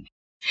anything.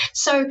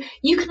 So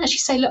you can actually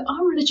say, look,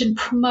 our religion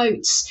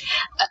promotes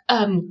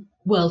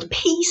world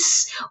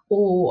peace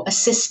or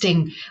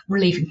assisting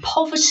relieving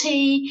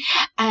poverty,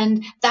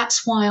 and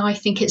that's why I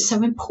think it's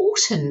so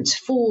important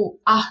for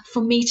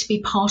me to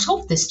be part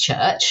of this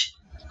church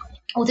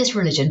or this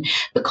religion,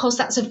 because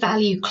that's a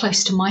value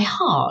close to my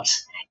heart.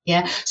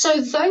 Yeah.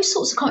 So those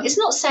sorts of comments, it's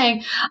not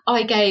saying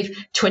I gave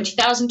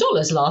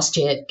 $20,000 last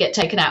year, get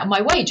taken out of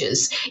my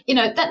wages.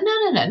 That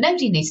no,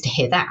 nobody needs to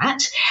hear that.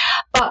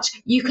 But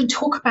you can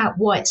talk about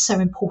why it's so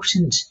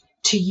important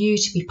to you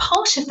to be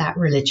part of that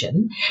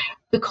religion,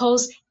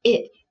 because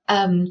it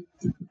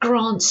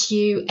grants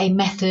you a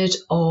method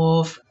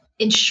of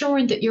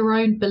ensuring that your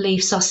own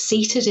beliefs are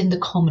seated in the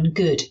common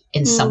good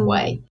in some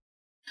way.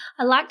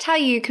 I liked how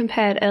you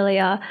compared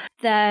earlier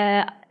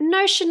the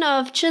notion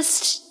of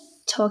just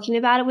talking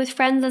about it with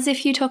friends as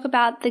if you talk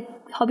about the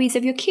hobbies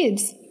of your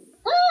kids.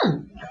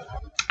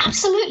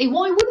 Absolutely.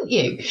 Why wouldn't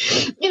you?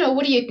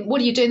 What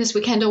are you doing this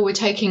weekend? Oh, we're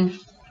taking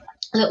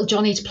little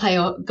Johnny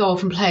to go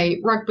off and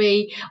play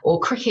rugby or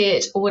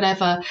cricket or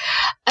whatever.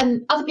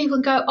 And other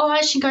people can go, oh,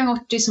 actually going off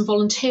to do some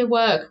volunteer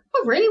work.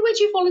 Oh, really? Where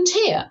do you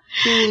volunteer?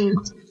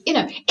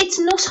 It's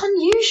not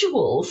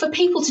unusual for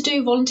people to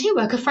do volunteer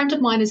work. A friend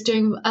of mine is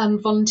doing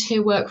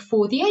volunteer work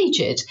for the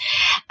aged,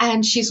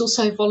 and she's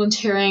also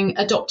volunteering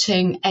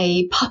adopting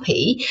a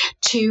puppy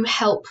to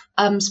help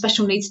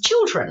special needs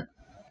children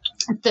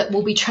that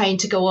will be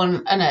trained to go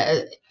on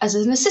as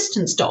an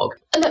assistance dog.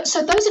 And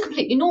so those are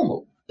completely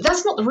normal.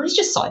 That's not the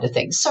religious side of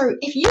things. So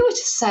if you were to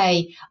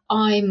say,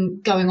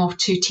 I'm going off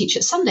to teach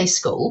at Sunday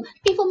school,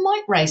 people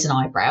might raise an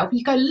eyebrow.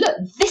 You go, look,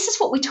 this is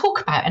what we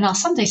talk about in our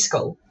Sunday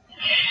school.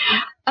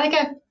 And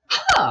I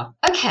go,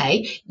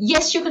 okay,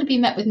 yes, you're going to be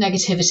met with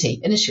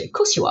negativity initially. Of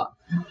course you are.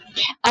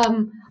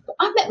 I'm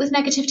met with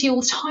negativity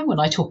all the time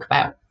when I talk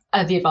about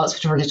the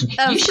advancement of religion.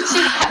 You should see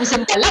what happens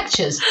in my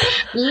lectures.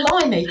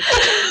 Blimey.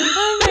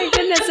 Oh my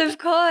goodness, of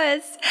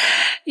course.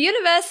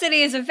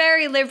 University is a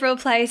very liberal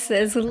place.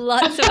 There's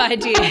lots of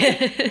ideas.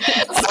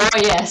 Oh,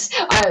 yes.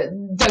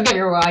 Don't get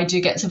me wrong, I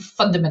do get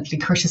fundamentally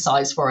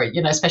criticised for it,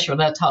 especially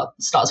when I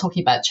start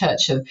talking about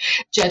Church of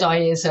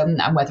Jediism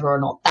and whether or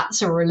not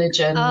that's a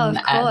religion and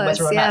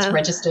whether or not it's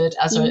registered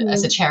as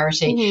a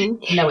charity.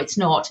 Mm-hmm. No, it's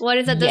not. What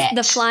is it,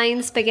 the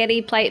flying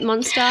spaghetti plate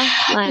monster?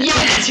 Yeah,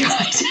 that's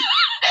right.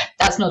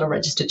 That's not a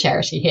registered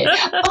charity here.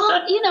 But,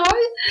 people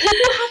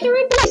have their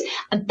own beliefs.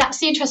 And that's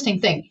the interesting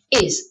thing,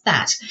 is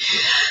that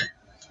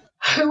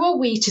who are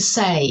we to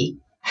say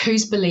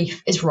whose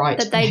belief is right?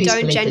 That they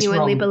don't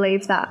genuinely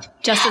believe that,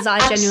 just as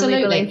I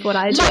genuinely believe what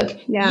I do. Look,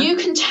 you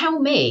can tell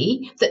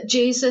me that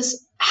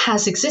Jesus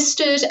has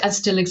existed and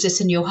still exists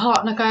in your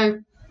heart, and I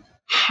go,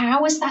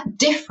 how is that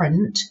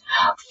different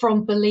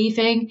from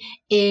believing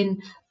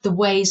in the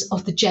ways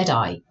of the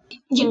Jedi?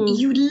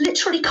 You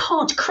literally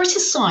can't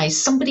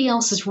criticize somebody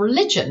else's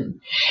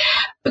religion,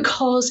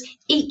 because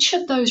each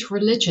of those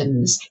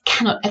religions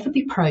cannot ever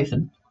be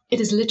proven. It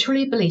is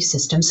literally a belief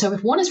system. So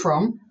if one is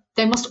wrong,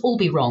 they must all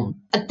be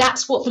wrong. And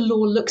that's what the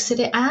law looks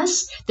at it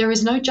as. There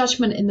is no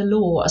judgment in the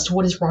law as to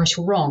what is right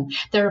or wrong.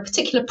 There are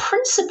particular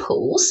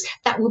principles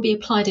that will be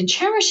applied in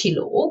charity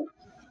law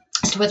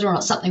as to whether or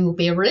not something will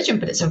be a religion,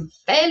 but it's a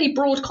fairly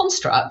broad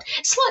construct,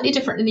 slightly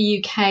different in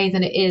the UK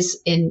than it is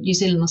in New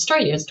Zealand and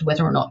Australia as to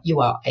whether or not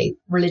you are a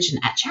religion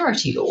at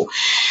charity law.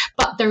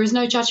 But there is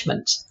no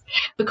judgment,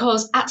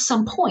 because at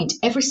some point,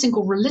 every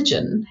single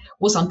religion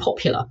was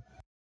unpopular.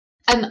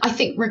 And I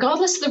think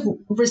regardless of the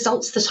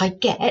results that I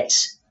get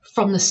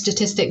from the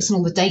statistics and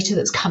all the data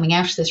that's coming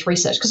out of this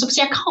research, because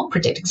obviously I can't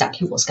predict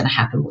exactly what's going to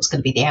happen, what's going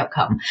to be the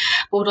outcome.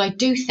 But what I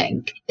do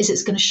think is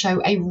it's going to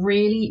show a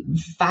really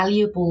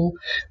valuable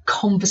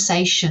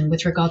conversation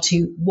with regard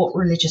to what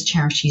religious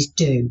charities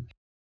do.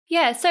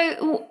 Yeah,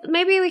 so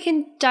maybe we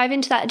can dive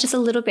into that just a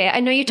little bit.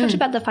 I know you talked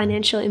about the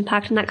financial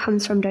impact, and that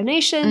comes from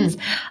donations.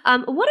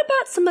 What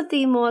about some of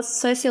the more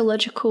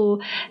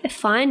sociological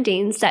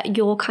findings that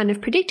you're kind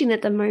of predicting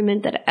at the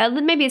moment that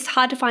maybe it's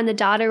hard to find the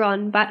data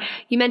on, but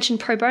you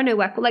mentioned pro bono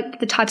work, like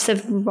the types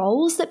of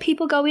roles that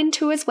people go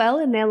into as well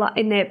in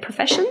their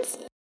professions?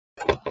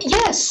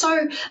 Yeah,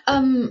 so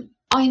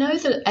I know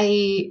that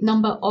a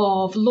number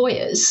of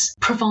lawyers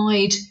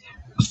provide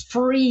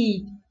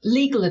free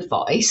legal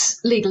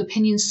advice, legal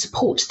opinions,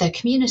 support to their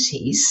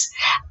communities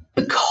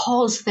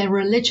because their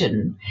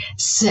religion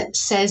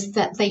says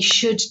that they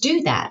should do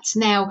that.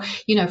 Now,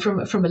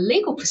 from a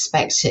legal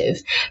perspective,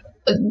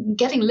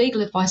 getting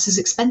legal advice is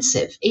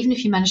expensive. Even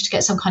if you manage to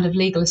get some kind of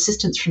legal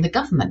assistance from the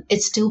government,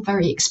 it's still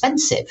very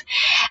expensive.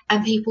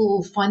 And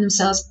people find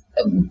themselves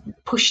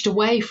pushed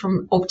away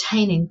from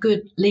obtaining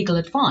good legal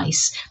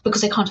advice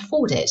because they can't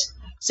afford it.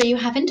 So you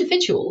have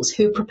individuals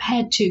who are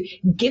prepared to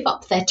give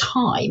up their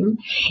time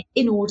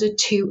in order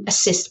to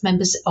assist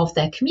members of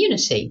their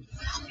community.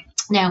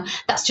 Now,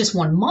 that's just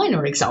one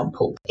minor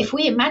example. If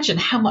we imagine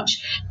how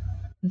much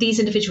these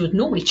individuals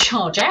normally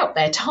charge out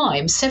their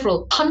time,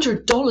 several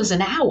 $100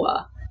 an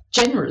hour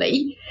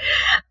generally,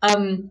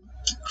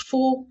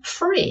 for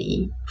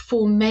free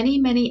for many,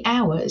 many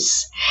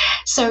hours.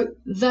 So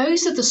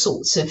those are the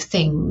sorts of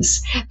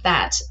things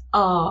that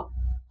are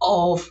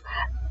of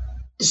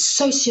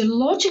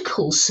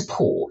sociological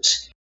support.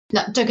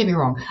 Now, don't get me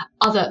wrong,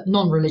 other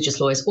non-religious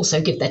lawyers also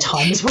give their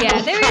time as well.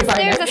 Yeah,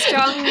 there's a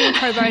strong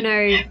pro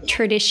bono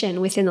tradition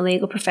within the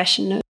legal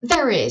profession.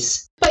 There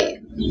is. But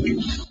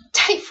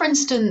take, for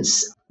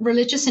instance,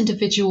 religious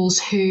individuals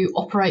who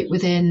operate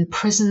within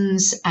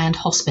prisons and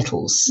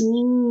hospitals.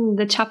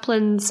 The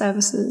chaplain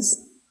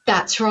services.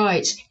 That's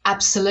right.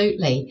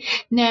 Absolutely.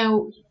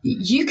 Now,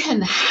 you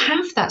can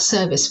have that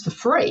service for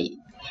free.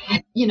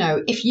 You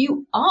know, if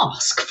you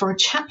ask for a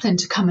chaplain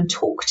to come and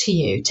talk to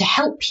you, to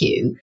help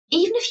you,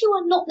 even if you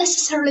are not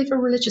necessarily of a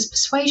religious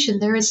persuasion,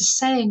 there is a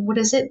saying, what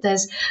is it?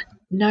 There's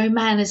no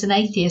man is an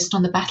atheist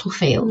on the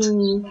battlefield.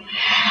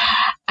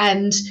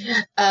 And,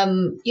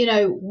 you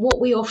know, what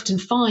we often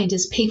find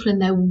is people in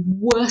their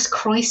worst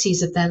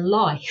crises of their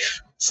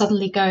life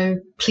suddenly go,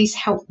 please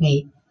help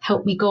me,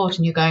 God.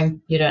 And you're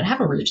going, you don't have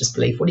a religious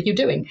belief. What are you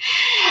doing?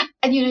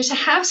 And, you know, to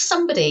have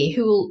somebody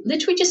who will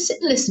literally just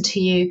sit and listen to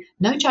you,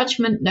 no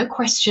judgment, no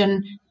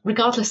question,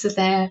 regardless of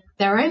their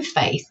own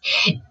faith,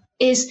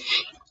 is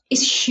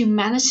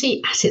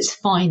humanity at its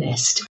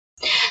finest.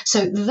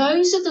 So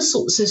those are the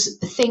sorts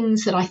of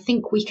things that I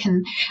think we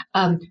can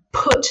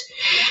put,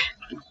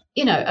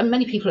 you know, and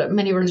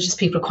many religious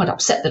people are quite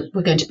upset that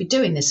we're going to be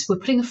doing this. We're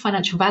putting a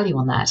financial value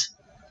on that,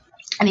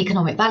 an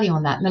economic value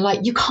on that. And they're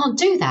like, you can't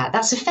do that.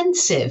 That's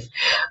offensive.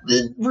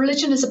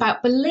 Religion is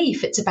about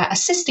belief. It's about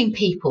assisting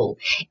people.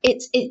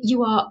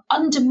 You are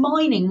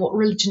undermining what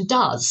religion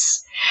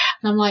does.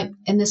 And I'm like,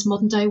 in this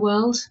modern day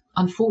world,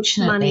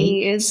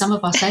 unfortunately, some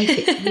of us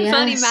atheists. Yes,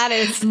 money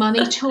matters. Money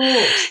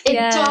talks. It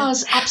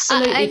does,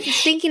 absolutely. I'm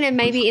thinking of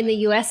maybe in the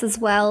US as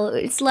well,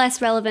 it's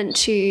less relevant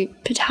to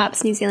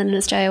perhaps New Zealand and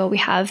Australia where we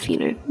have, you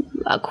know,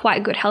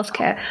 quite good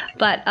healthcare.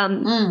 But,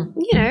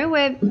 you know,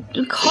 where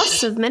the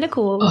costs of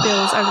medical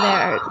bills over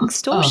there are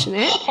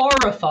extortionate.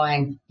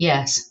 Horrifying,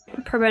 yes.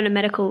 Pro bono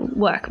medical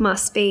work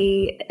must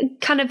be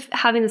kind of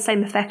having the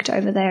same effect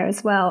over there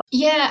as well.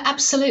 Yeah,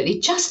 absolutely.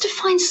 Just to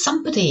find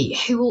somebody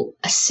who will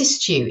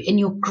assist you in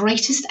your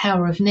greatest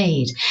hour of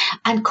need.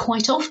 And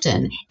quite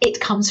often it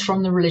comes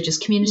from the religious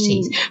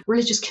communities.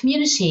 Religious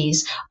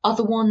communities are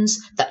the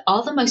ones that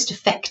are the most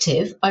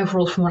effective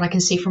overall, from what I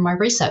can see from my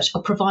research,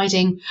 of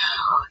providing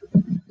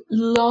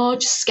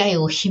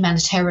large-scale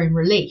humanitarian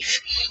relief.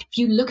 If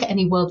you look at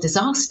any world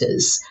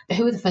disasters,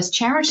 who are the first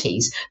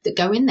charities that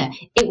go in there?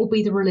 It will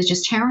be the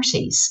religious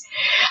charities.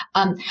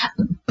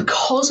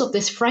 Because of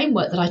this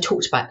framework that I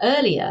talked about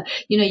earlier,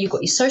 you know, you've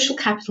got your social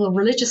capital,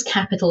 religious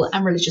capital,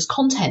 and religious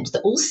content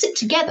that all sit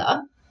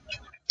together,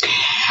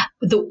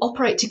 that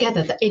operate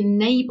together, that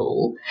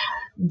enable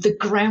the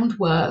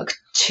groundwork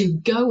to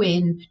go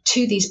in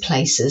to these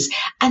places.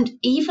 And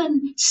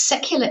even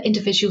secular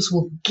individuals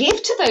will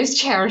give to those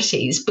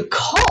charities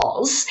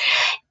because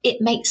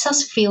it makes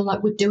us feel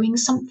like we're doing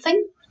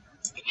something.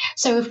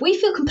 So if we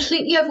feel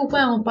completely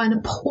overwhelmed by an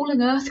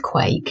appalling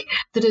earthquake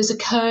that has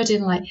occurred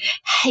in like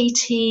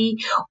Haiti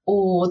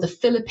or the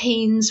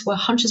Philippines where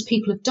hundreds of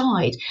people have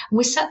died, and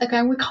we're sat there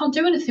going, we can't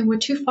do anything, we're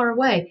too far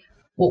away.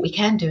 What we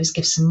can do is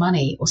give some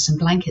money or some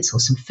blankets or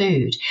some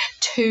food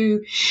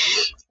to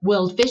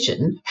World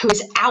Vision, who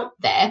is out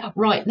there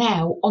right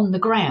now on the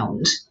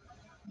ground.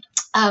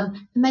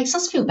 It makes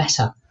us feel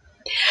better.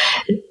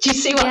 Do you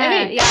see what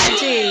I mean? Yeah, I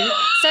do.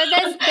 So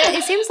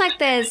it seems like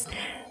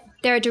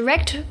there are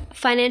direct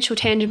financial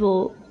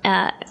tangible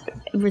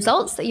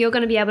results that you're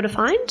going to be able to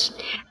find,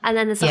 and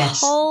then there's a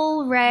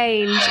whole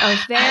range of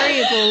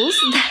variables.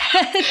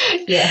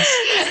 Yes,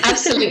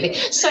 absolutely.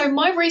 So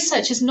my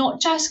research is not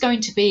just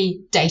going to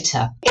be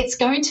data. It's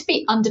going to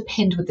be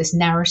underpinned with this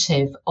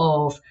narrative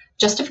of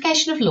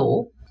justification of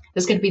law.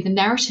 There's going to be the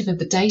narrative of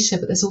the data,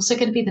 but there's also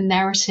going to be the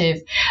narrative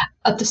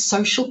of the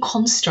social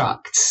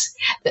constructs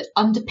that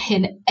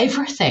underpin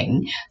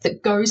everything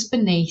that goes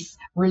beneath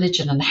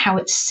religion and how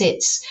it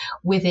sits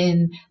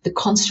within the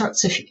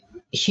constructs of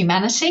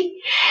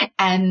humanity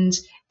and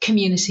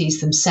communities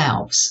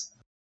themselves.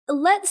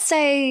 Let's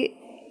say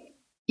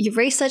your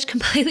research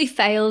completely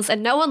fails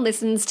and no one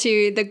listens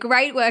to the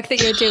great work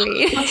that you're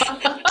doing.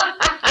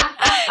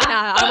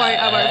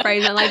 I won't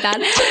frame it like that.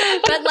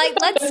 But like,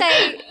 let's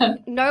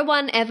say no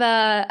one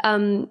ever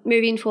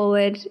moving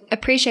forward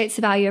appreciates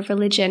the value of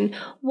religion.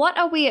 What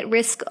are we at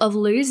risk of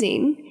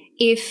losing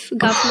if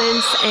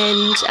governments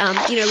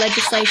and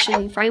legislation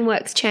and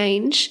frameworks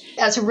change?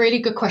 That's a really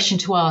good question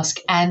to ask.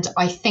 And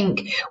I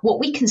think what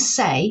we can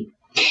say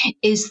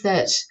is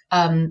that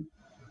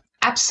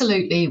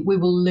absolutely we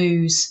will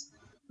lose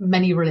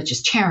many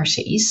religious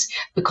charities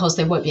because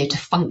they won't be able to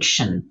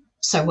function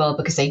so well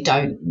because they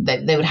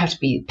would have to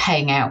be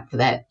paying out for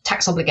their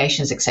tax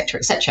obligations, et cetera,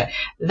 et cetera.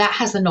 That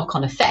has the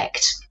knock-on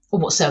effect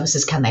of what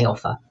services can they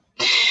offer.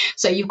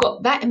 So you've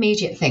got that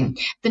immediate thing.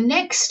 The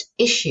next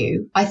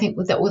issue, I think,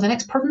 the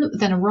next problem that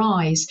would then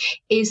arise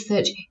is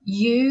that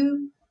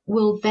you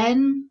will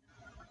then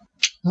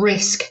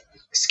risk,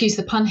 excuse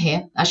the pun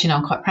here, actually no,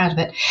 I'm quite proud of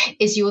it,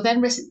 is you will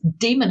then risk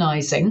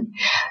demonizing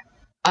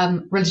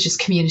religious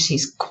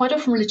communities. Quite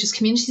often religious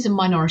communities are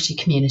minority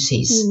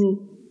communities.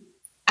 Mm-hmm.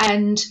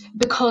 And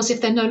because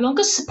if they're no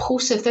longer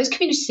supportive, those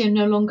communities are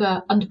no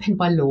longer underpinned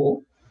by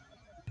law,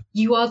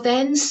 you are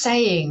then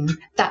saying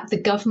that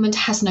the government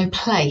has no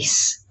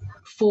place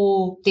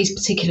for these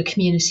particular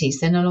communities.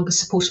 They're no longer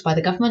supported by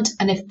the government.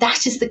 And if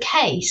that is the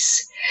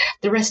case,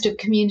 the rest of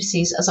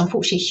communities, as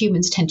unfortunately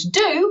humans tend to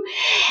do,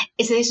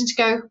 is they tend to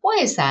go, why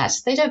is that?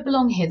 They don't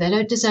belong here. They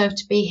don't deserve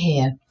to be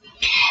here.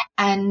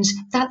 And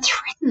that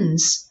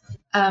threatens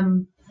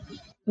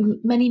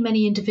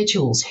many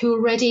individuals who are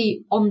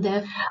already on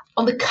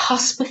the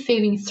cusp of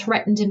feeling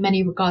threatened in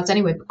many regards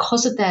anyway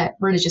because of their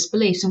religious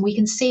beliefs. And we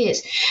can see it.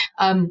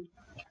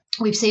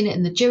 We've seen it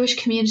in the Jewish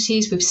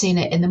communities. We've seen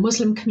it in the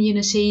Muslim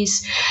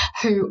communities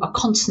who are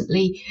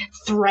constantly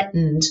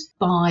threatened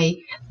by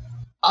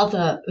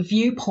other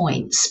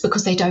viewpoints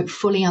because they don't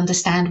fully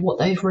understand what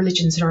those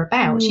religions are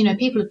about. You know,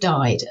 people have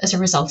died as a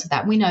result of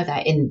that. We know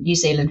that in New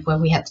Zealand where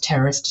we had the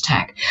terrorist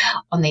attack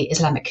on the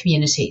Islamic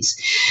communities.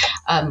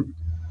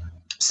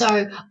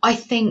 So I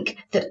think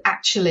that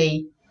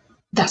actually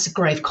that's a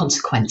grave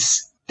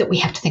consequence that we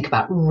have to think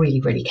about really,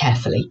 really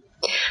carefully.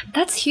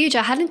 That's huge.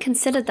 I hadn't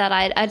considered that.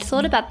 I'd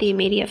thought about the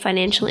immediate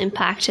financial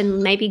impact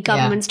and maybe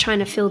governments trying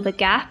to fill the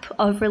gap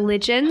of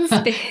religions.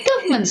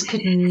 Governments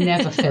could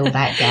never fill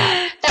that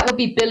gap. That would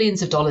be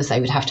billions of dollars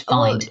they would have to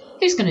find.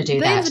 Who's going to do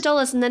that? Billions of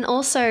dollars, and then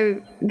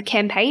also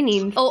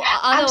campaigning or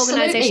other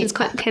organisations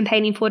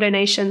campaigning for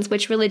donations,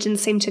 which religions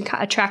seem to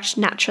attract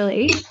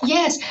naturally.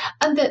 Yes,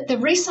 and the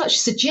research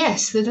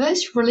suggests that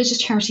those religious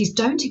charities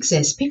don't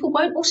exist. People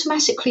won't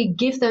automatically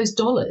give those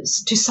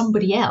dollars to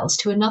somebody else,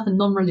 to another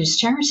non-religious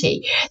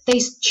charity. They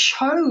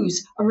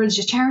chose a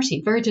religious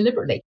charity very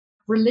deliberately.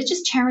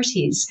 Religious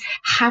charities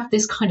have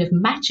this kind of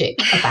magic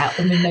about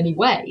them in many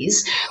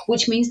ways,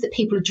 which means that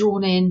people are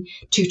drawn in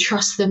to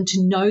trust them,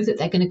 to know that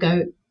they're going to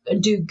go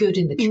and do good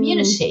in the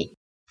community.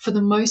 For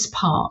the most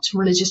part,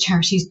 religious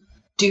charities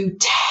do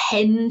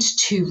tend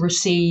to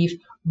receive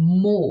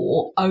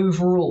more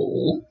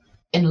overall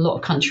in a lot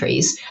of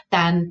countries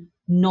than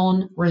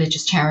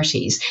non-religious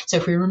charities. So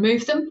if we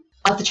remove them,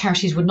 other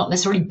charities would not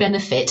necessarily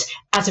benefit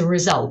as a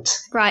result.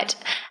 Right.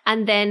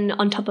 And then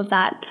on top of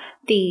that,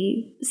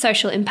 the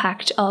social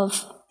impact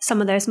of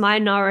some of those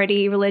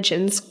minority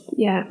religions.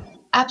 Yeah.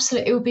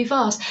 Absolutely. It would be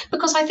vast.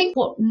 Because I think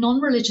what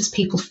non-religious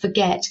people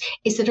forget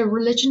is that a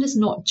religion is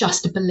not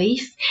just a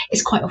belief.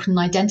 It's quite often an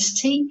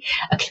identity,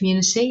 a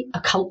community, a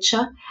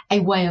culture,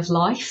 a way of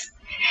life.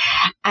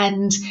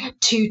 And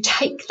to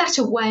take that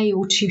away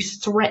or to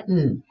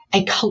threaten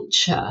a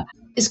culture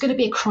is going to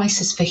be a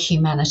crisis for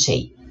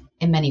humanity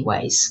in many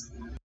ways.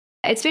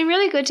 It's been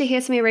really good to hear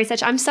some of your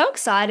research. I'm so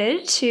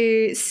excited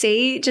to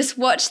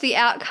watch the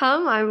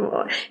outcome.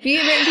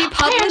 If you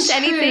publish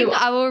anything,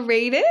 I will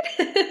read it.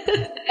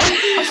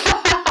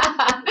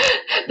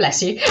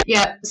 Bless you.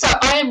 Yeah, so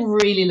I am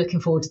really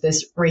looking forward to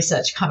this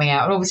research coming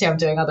out. And obviously I'm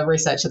doing other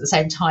research at the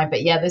same time.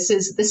 But yeah, this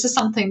is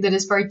something that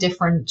is very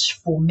different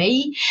for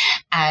me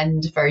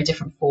and very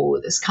different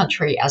for this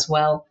country as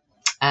well.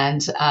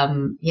 And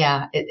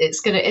it's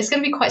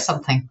gonna be quite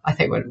something, I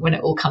think, when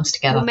it all comes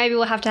together. Well, maybe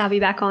we'll have to have you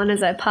back on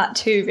as a part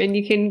 2, and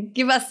you can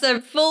give us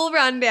the full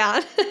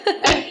rundown.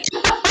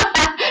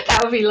 That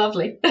would be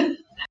lovely.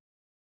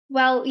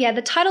 Well, yeah,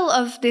 the title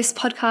of this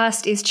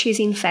podcast is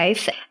Choosing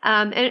Faith,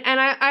 and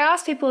I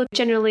ask people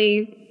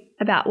generally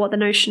about what the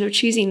notion of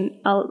choosing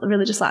a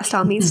religious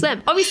lifestyle means to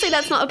them. Obviously,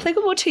 that's not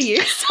applicable to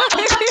you. So.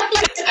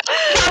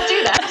 Can't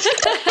do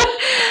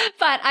that.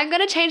 But I'm going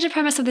to change the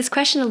premise of this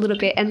question a little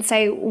bit and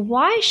say,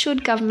 why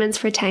should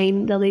governments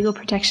retain the legal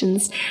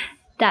protections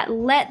that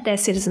let their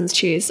citizens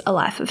choose a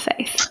life of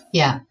faith?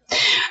 Yeah.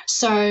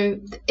 So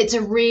it's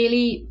a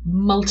really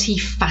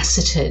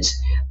multifaceted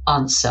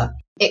answer.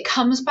 It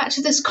comes back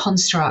to this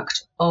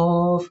construct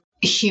of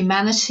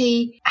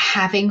humanity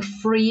having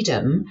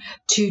freedom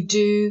to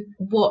do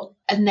what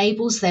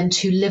enables them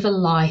to live a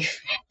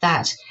life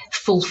that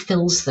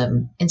fulfills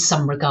them in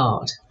some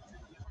regard.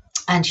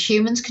 And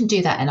humans can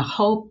do that in a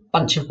whole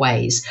bunch of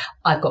ways.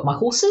 I've got my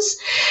horses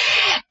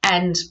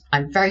and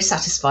I'm very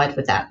satisfied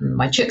with that, and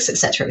my chooks,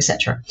 etc.,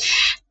 etc.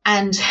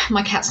 And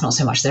my cats, not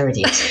so much, they're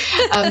idiots.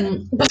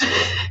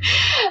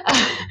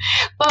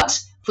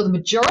 But for the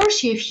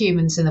majority of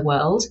humans in the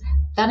world,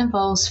 that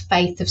involves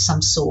faith of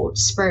some sort,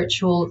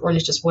 spiritual,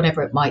 religious,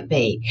 whatever it might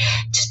be.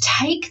 To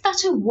take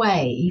that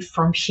away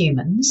from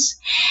humans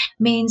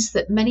means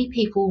that many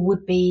people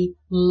would be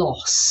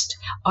lost,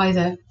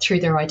 either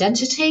through their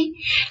identity,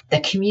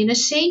 their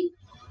community,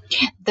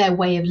 their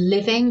way of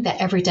living, their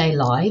everyday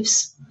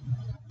lives.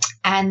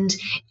 And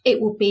it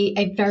will be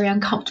a very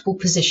uncomfortable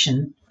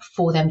position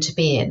for them to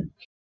be in.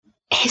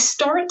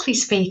 Historically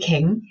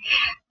speaking,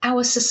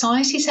 our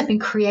societies have been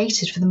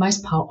created for the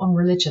most part on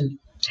religion.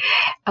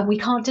 And we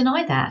can't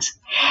deny that.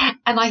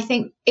 And I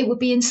think it would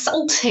be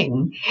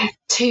insulting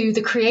to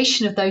the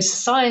creation of those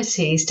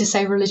societies to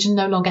say religion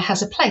no longer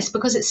has a place,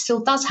 because it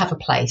still does have a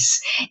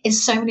place in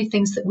so many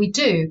things that we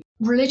do.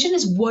 Religion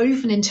is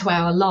woven into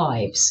our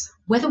lives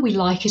whether we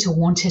like it or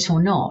want it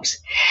or not.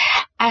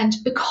 And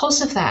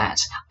because of that,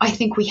 I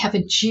think we have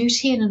a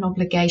duty and an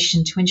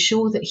obligation to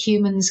ensure that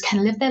humans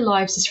can live their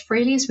lives as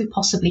freely as we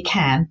possibly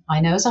can.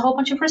 I know there's a whole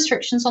bunch of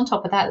restrictions on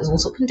top of that. There's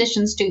also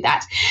conditions to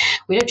that.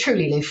 We don't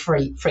truly live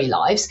free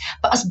lives,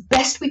 but as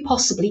best we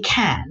possibly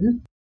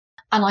can.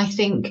 And I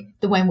think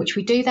the way in which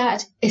we do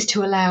that is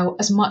to allow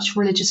as much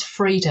religious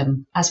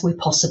freedom as we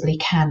possibly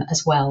can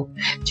as well,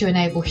 to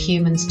enable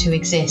humans to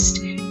exist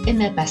in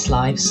their best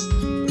lives.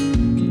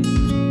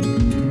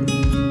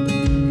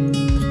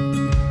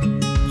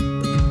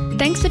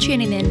 Thanks for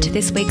tuning in to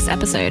this week's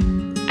episode.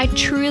 I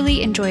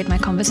truly enjoyed my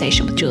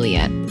conversation with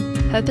Juliet.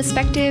 Her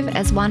perspective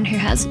as one who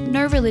has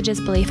no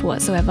religious belief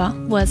whatsoever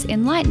was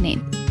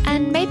enlightening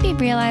and made me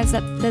realise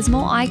that there's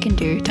more I can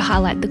do to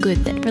highlight the good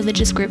that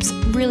religious groups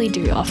really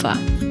do offer.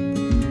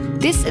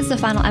 This is the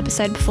final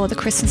episode before the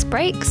Christmas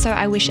break, so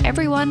I wish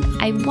everyone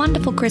a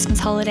wonderful Christmas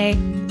holiday,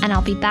 and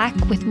I'll be back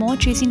with more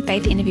Choosing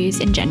Faith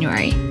interviews in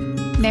January.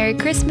 Merry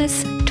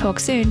Christmas, talk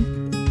soon.